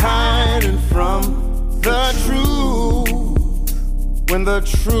ain't hiding from the truth. When the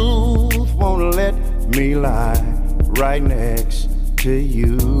truth won't let me lie right next to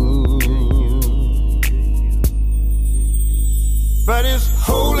you. But it's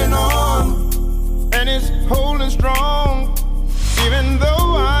holding on, and it's holding strong. Even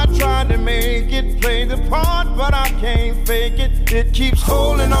though I tried to make it, play the part, but I can't fake it. It keeps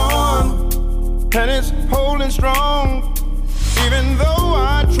holding on, and it's holding strong. Even though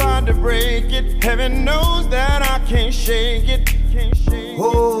I tried to break it, heaven knows that I can't shake it.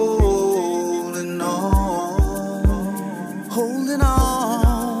 Holding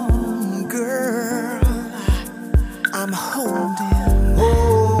on, girl. I'm holding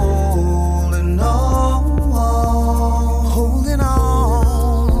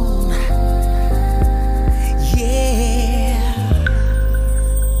on, yeah.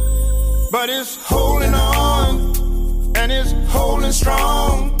 But it's holding on, and it's holding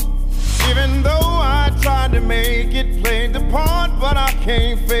strong. Even though I tried to make it, played the part, but I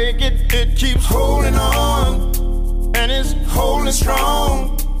can't fake it. It keeps holding on, and it's holding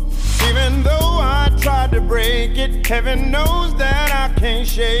strong. Even though I tried to break it, heaven knows that I can't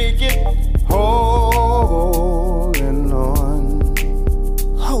shake it. Holding on,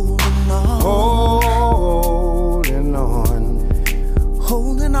 holding on, holding on,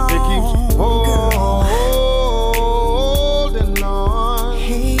 holding on. It keeps holding on.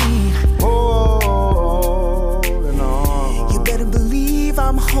 Hey, holding on. You better believe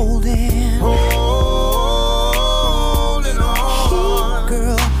I'm holding. Holding on,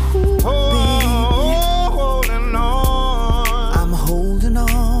 girl. Holding on. I'm holding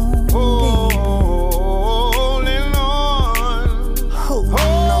on. Holding on.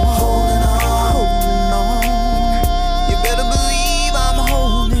 Holding on. Holding on. You better believe I'm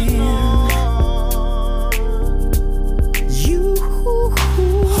holding. You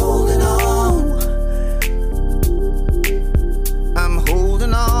holding on. I'm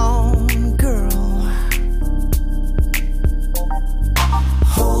holding on, girl.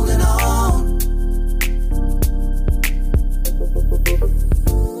 Holding on.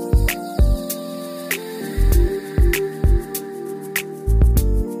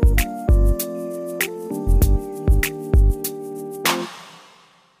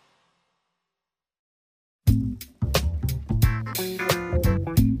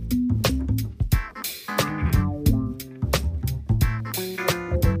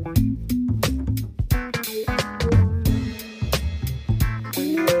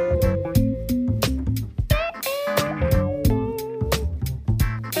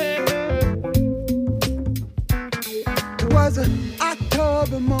 It was an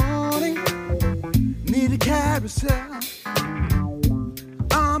October morning, near the carousel.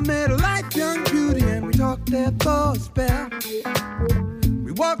 I met a light young beauty and we talked there for a spell.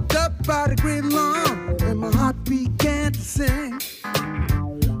 We walked up by the great lawn and my heart began to sing.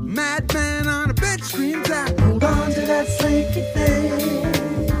 Madman on a bed screams out, hold on to that slinky thing.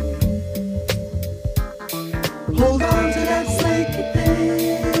 Hold on to that slinky thing.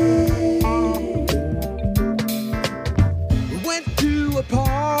 We went to a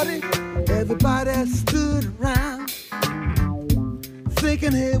party, everybody stood around,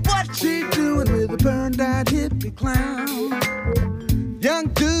 thinking, hey, what's she doing with a burned out hippie clown? Young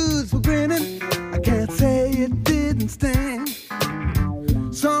dudes were grinning, I can't say it didn't sting.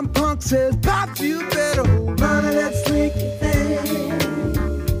 Some punk says, Pops, you better hold on to that slinky thing.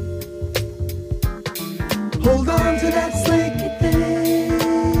 Hold on to that slinky thing.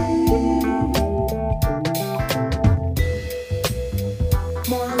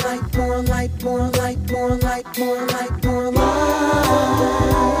 More light, more light, more light, more light, more light, more light.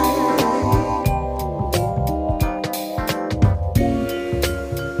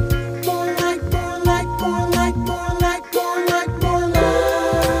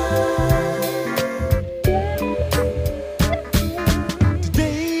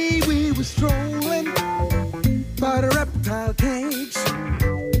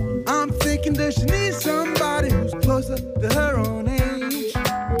 She needs somebody who's closer to her own age.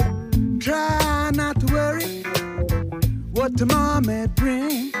 Try not to worry what tomorrow may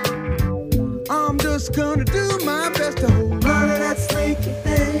bring. I'm just gonna do my best to hold on to that slinky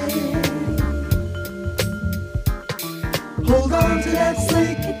thing. Hold on to that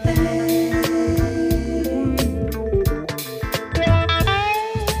slinky thing.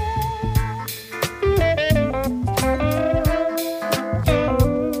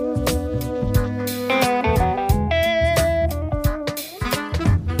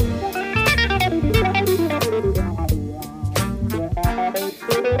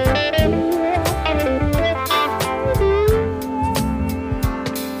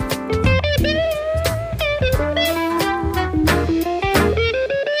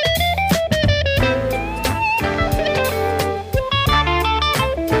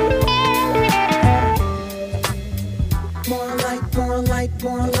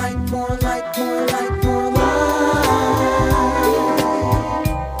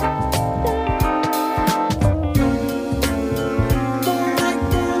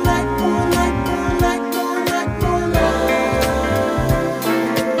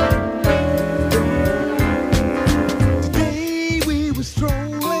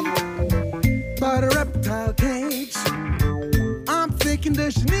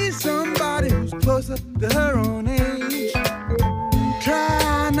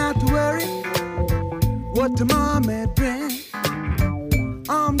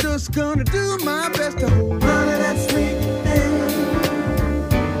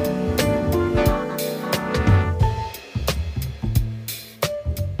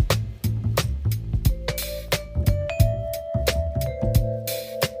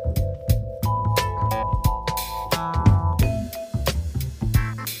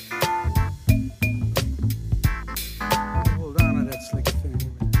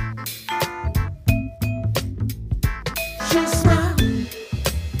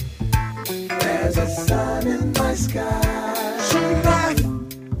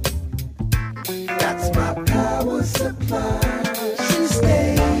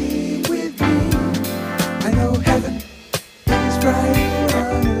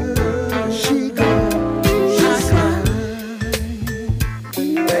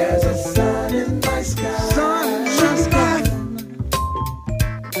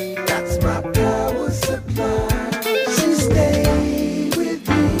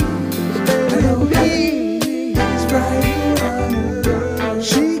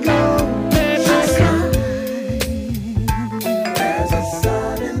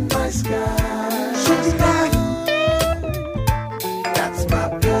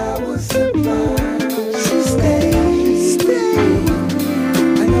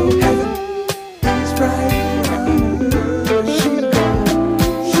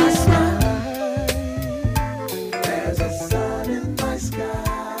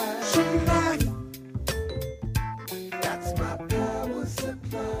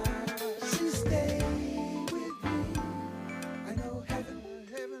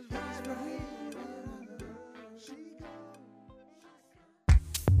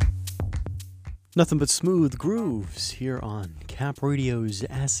 Nothing but smooth grooves here on Cap Radio's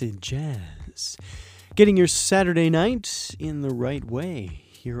Acid Jazz. Getting your Saturday night in the right way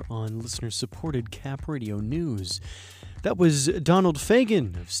here on listener-supported Cap Radio News. That was Donald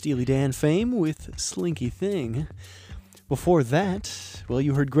Fagen of Steely Dan fame with Slinky Thing. Before that, well,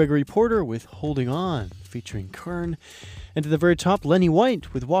 you heard Gregory Porter with Holding On, featuring Kern. And at the very top, Lenny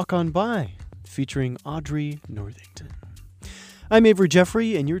White with Walk On By, featuring Audrey Northington. I'm Avery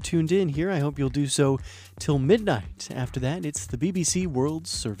Jeffrey, and you're tuned in here. I hope you'll do so till midnight. After that, it's the BBC World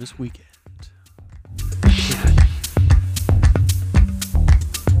Service Weekend.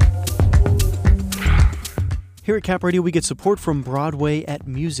 Here at Cap Radio, we get support from Broadway at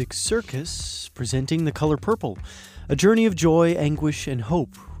Music Circus, presenting The Color Purple, a journey of joy, anguish, and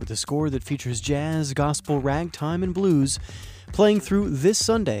hope, with a score that features jazz, gospel, ragtime, and blues playing through this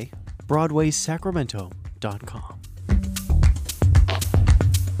Sunday, BroadwaySacramento.com.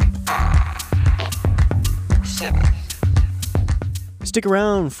 7. Stick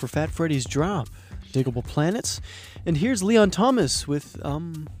around for Fat Freddy's Drop, Digable Planets, and here's Leon Thomas with,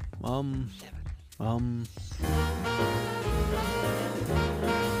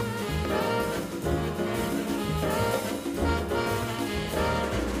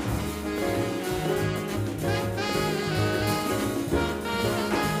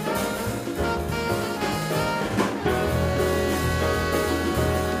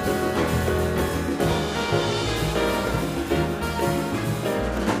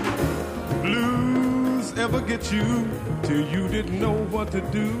 ever get you till you didn't know what to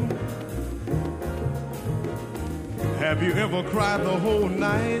do? Have you ever cried the whole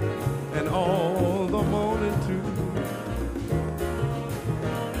night and all the morning too?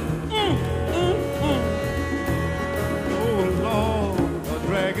 Oh Lord, a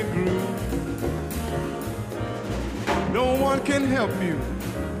dragging groove. No one can help you.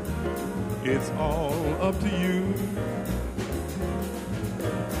 It's all up to you.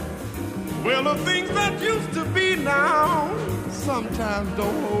 Well, the things that used to be now sometimes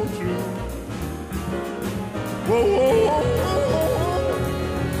don't hold true. Whoa, whoa, whoa, whoa, whoa.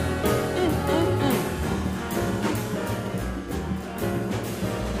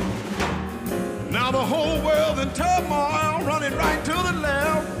 Now the whole world's in turmoil, running right to the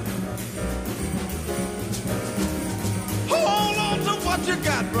left. Hold on to what you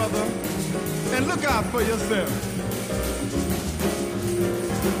got, brother, and look out for yourself.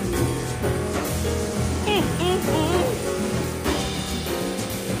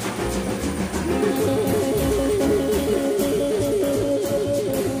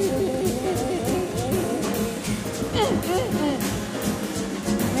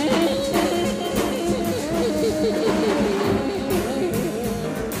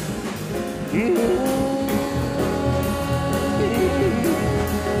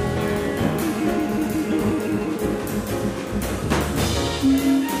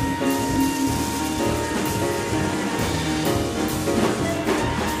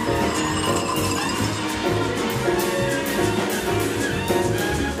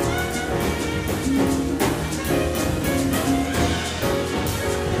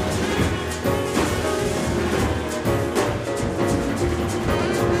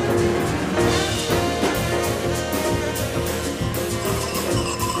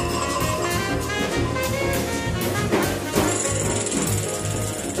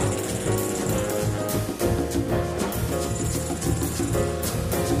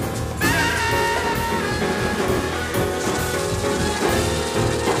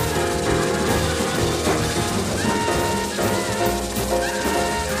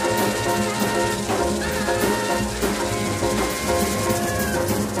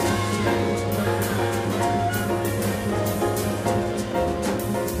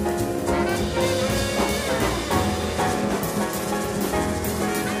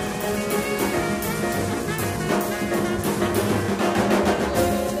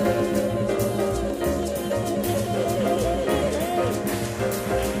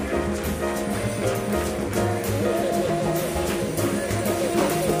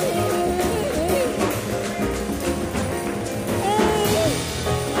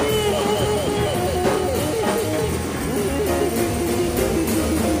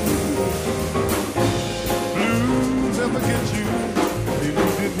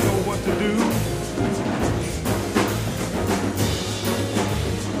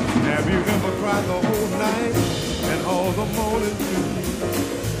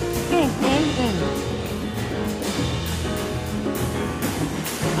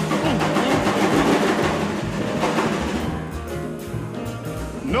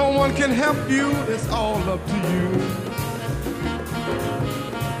 No one can help you, it's all up to you.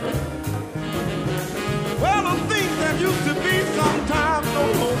 Well, the things that used to be sometimes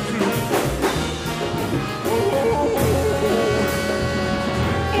don't hold true.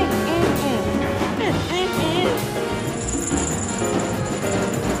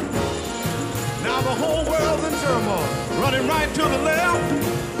 Now the whole world's in turmoil, running right to the left.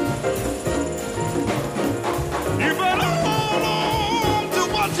 You better hold on to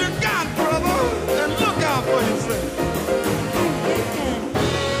what you got, brother, and look out for yourself.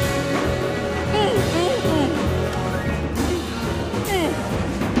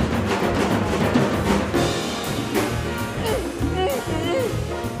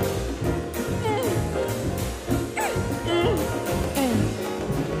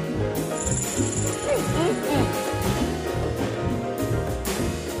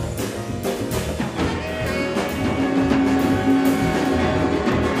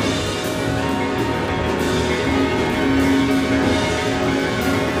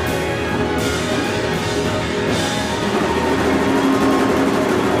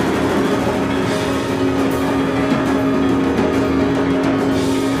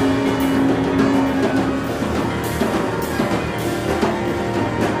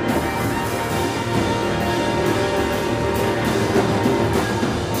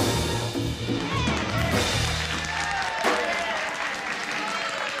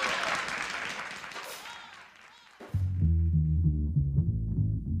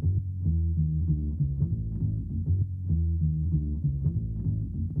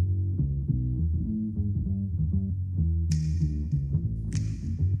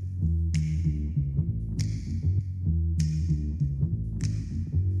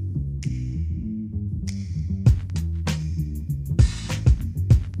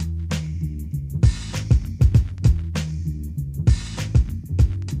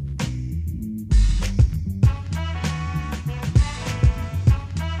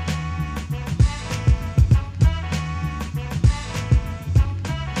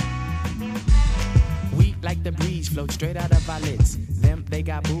 straight out of our lids. Them, they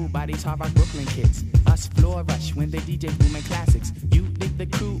got booed by these hard rock Brooklyn kids. Us floor rush when they DJ booming classics. You dig the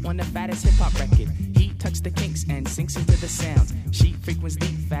crew on the fattest hip-hop record. He tucks the kinks and sinks into the sounds. She frequents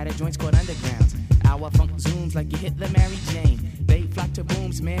deep, fatter joints called undergrounds. Our funk zooms like you hit the Mary Jane. They flock to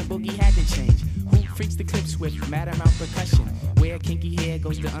booms, man, boogie had to change. Who freaks the clips with mad amount percussion? Where kinky hair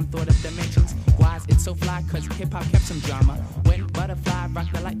goes to unthought of dimensions. Why's it so fly? Cause hip-hop kept some drama. When Butterfly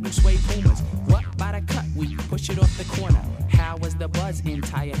rocked the light blue suede Pumas. What by the cut? We push it off the corner. How was the buzz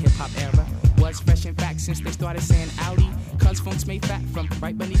entire hip-hop era? Was fresh in fact since they started saying Audi. Cause funk's made fat from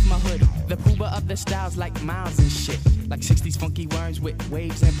right beneath my hood. The pooba of the styles like Miles and shit. Like 60s funky worms with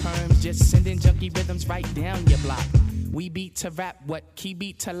waves and perms. Just sending junky rhythms right down your block. We beat to rap, what key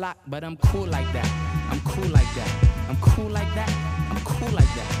beat to lock. But I'm cool like that, I'm cool like that. I'm cool like that, I'm cool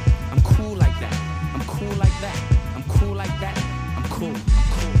like that. I'm cool like that, I'm cool like that. I'm cool like that, I'm cool, I'm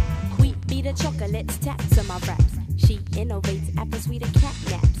cool. We beat the chocolates, taps on my raps. She innovates after sweeter cat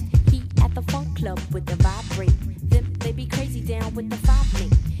naps. He at the funk club with the vibrate. Them, they be crazy down with the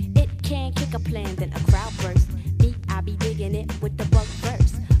 5-link. It can kick a plan, then a crowd burst. Me, I be digging it with the bug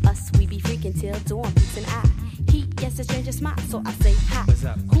verse. Us, we be freaking till dawn, peace and I. He gets a stranger smile, so I say hi. What's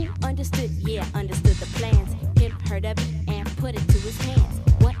up? Who understood? Yeah, understood the plans. Him heard of it and put it to his hands.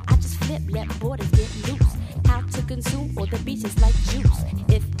 What I just flip, let borders get loose. How to consume all the beaches like juice.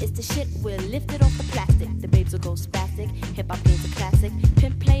 If it's the shit, we'll lift it off the plastic. The babes will go spastic. Hip hop game's a classic.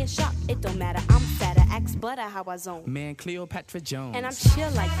 Pimp play a shot, it don't matter. I'm fatter, axe butter, how I zone. Man, Cleopatra Jones. And I'm chill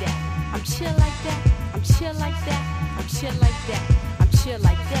like that. I'm chill like that. I'm chill like that. I'm chill like that. I'm chill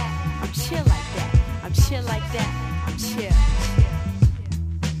like that. I'm chill like that. I'm chill like that. I'm chill.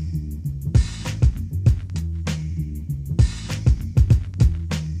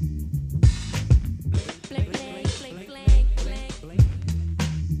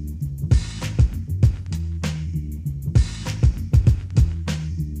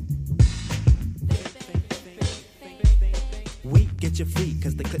 We get you free,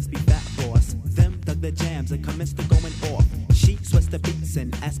 cause the clips be fat for us. Them dug the jams and commenced to going off. She sweats the beats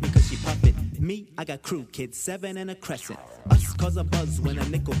and asked me cause she puff it. Me, I got crew kids, 7 and a crescent. Us cause a buzz when a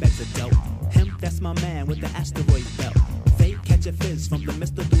nickel bags are dealt. Him, that's my man with the asteroid belt. They catch a fizz from the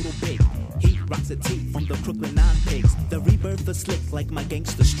Mr. Doodle Big. He rocks a tee from the Crooklyn 9 Pigs. The rebirth is slick like my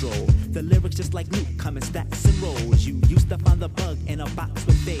gangster stroll. The lyrics just like Luke, come in stacks and rolls. You used to find the bug in a box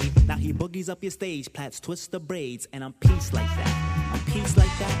with Dave. Now he boogies up your stage, plats twist the braids. And I'm peace like that, I'm peace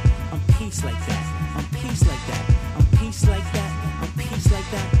like that, I'm peace like that, I'm peace like that, I'm peace like that, I'm peace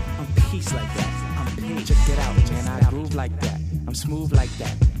like that, I'm peace like that, I'm peace. Check it out, man, I groove like that. I'm smooth like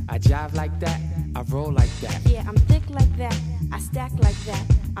that. I jive like that. I roll like that. Yeah, I'm thick like that. I stack like that.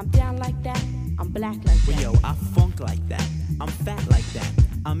 I'm down like that. I'm black like that. Yo, I funk like that. I'm fat like that.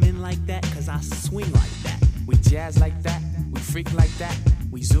 I'm in like that cause I swing like that. We jazz like that. We freak like that.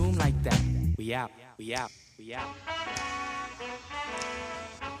 We zoom like that. We out, we out, we out.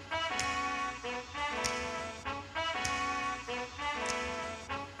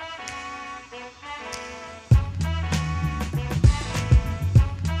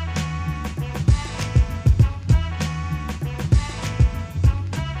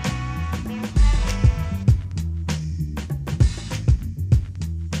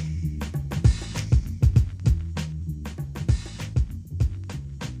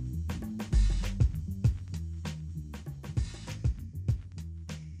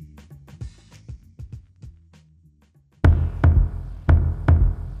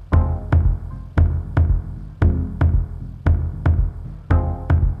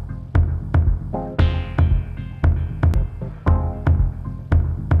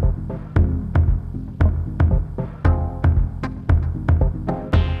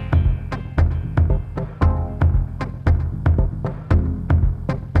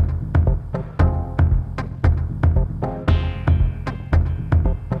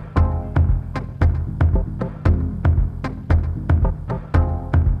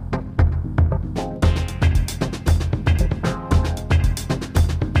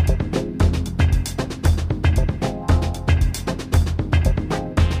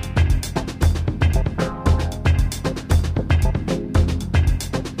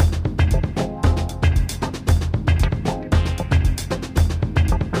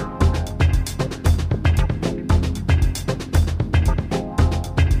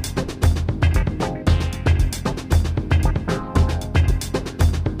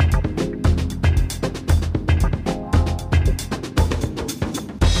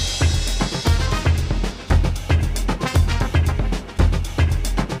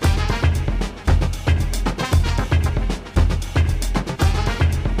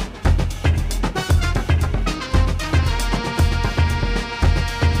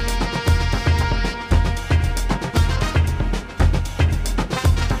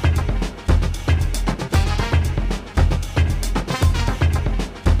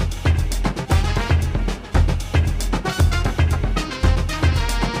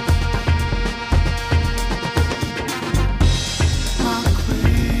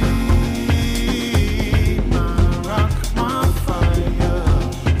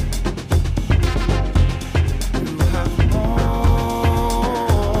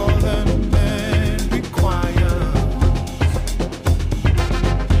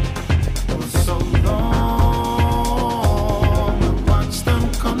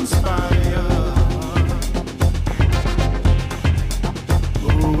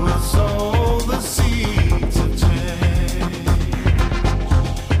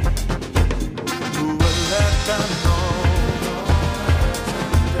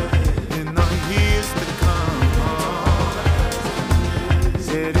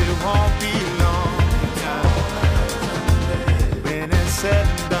 won't be long when it's said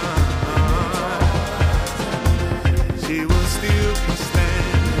and done. She will still be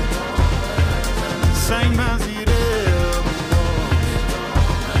standing, same as it ever was,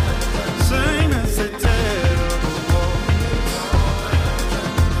 same as it ever was.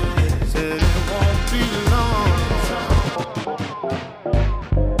 Said it won't be long.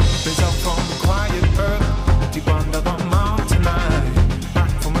 Raise up from the quiet earth, deep under the mountain eye,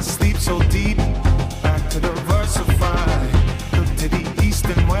 back from a sleep so deep.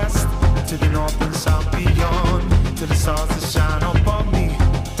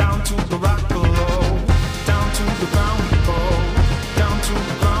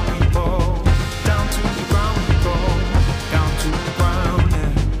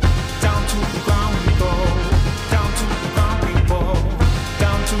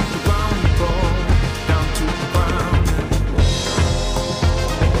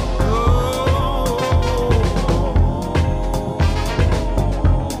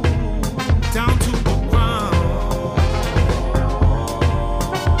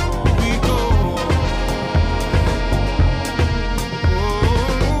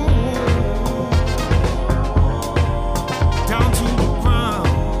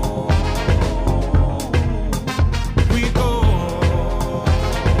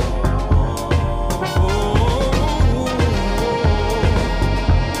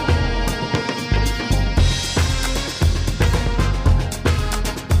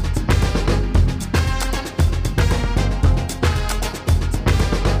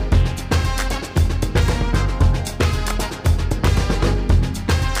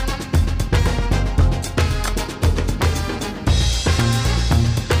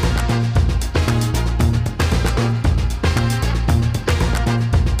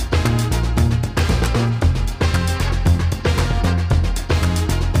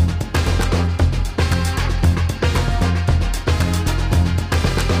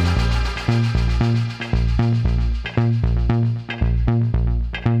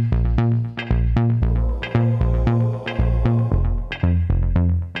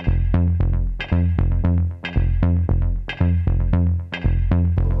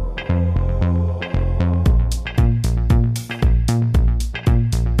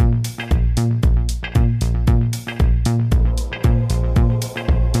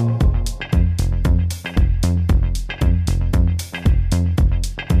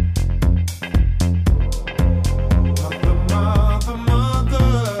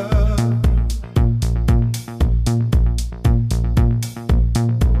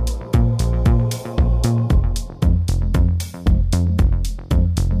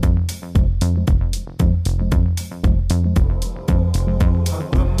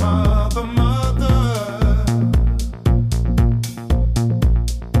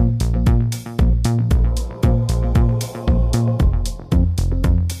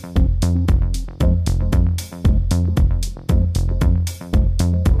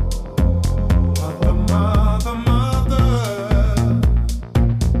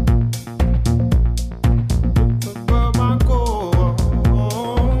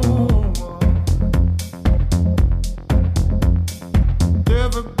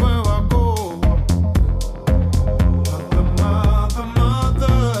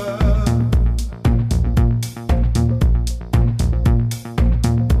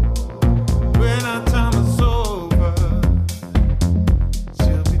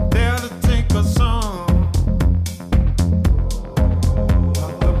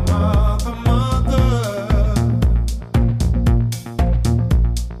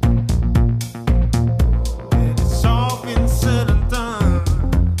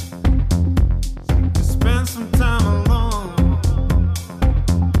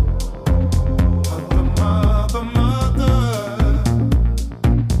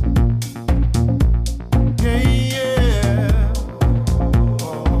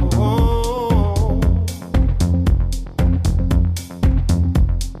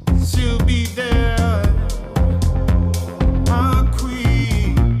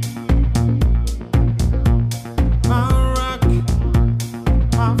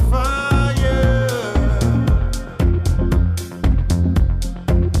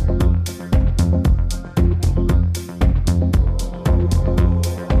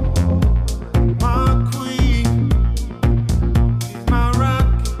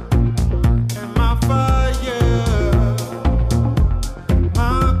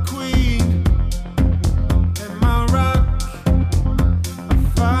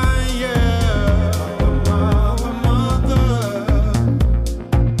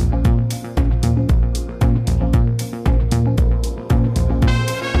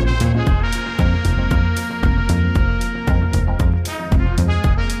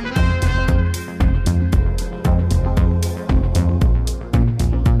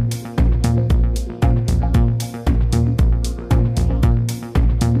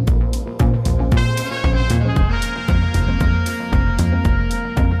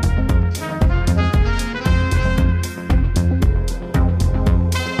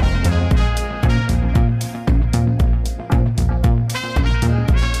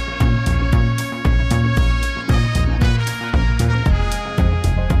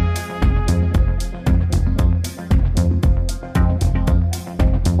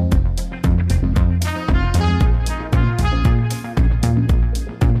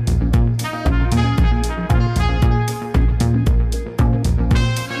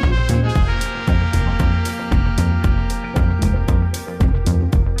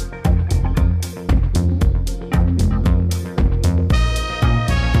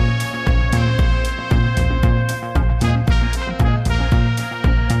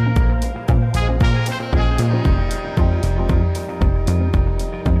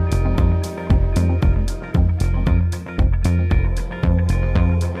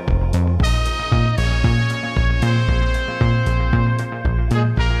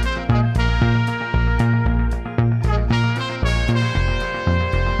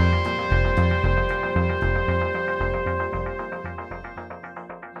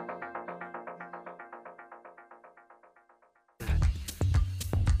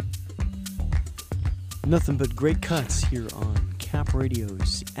 Nothing but great cuts here on Cap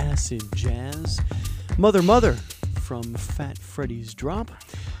Radio's Acid Jazz. Mother Mother from Fat Freddy's Drop.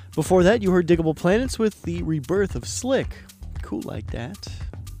 Before that, you heard Digable Planets with the rebirth of Slick. Cool like that.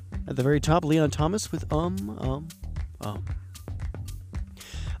 At the very top, Leon Thomas with I'm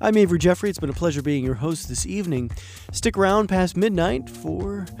Avery Jeffrey. It's been a pleasure being your host this evening. Stick around past midnight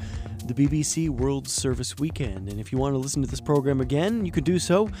for the BBC World Service Weekend. And if you want to listen to this program again, you can do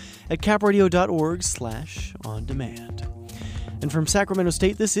so at capradio.org/on-demand. And from Sacramento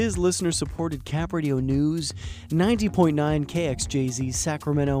State, this is listener-supported Cap Radio News, 90.9 KXJZ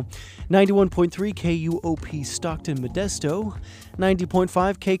Sacramento, 91.3 KUOP Stockton Modesto,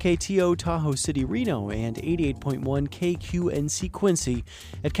 90.5 KKTO Tahoe City Reno, and 88.1 KQNC Quincy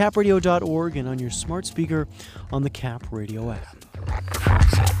at capradio.org and on your smart speaker on the Cap Radio app.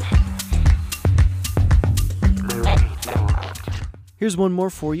 Here's one more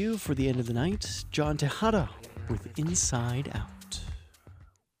for you for the end of the night. John Tejada with Inside Out.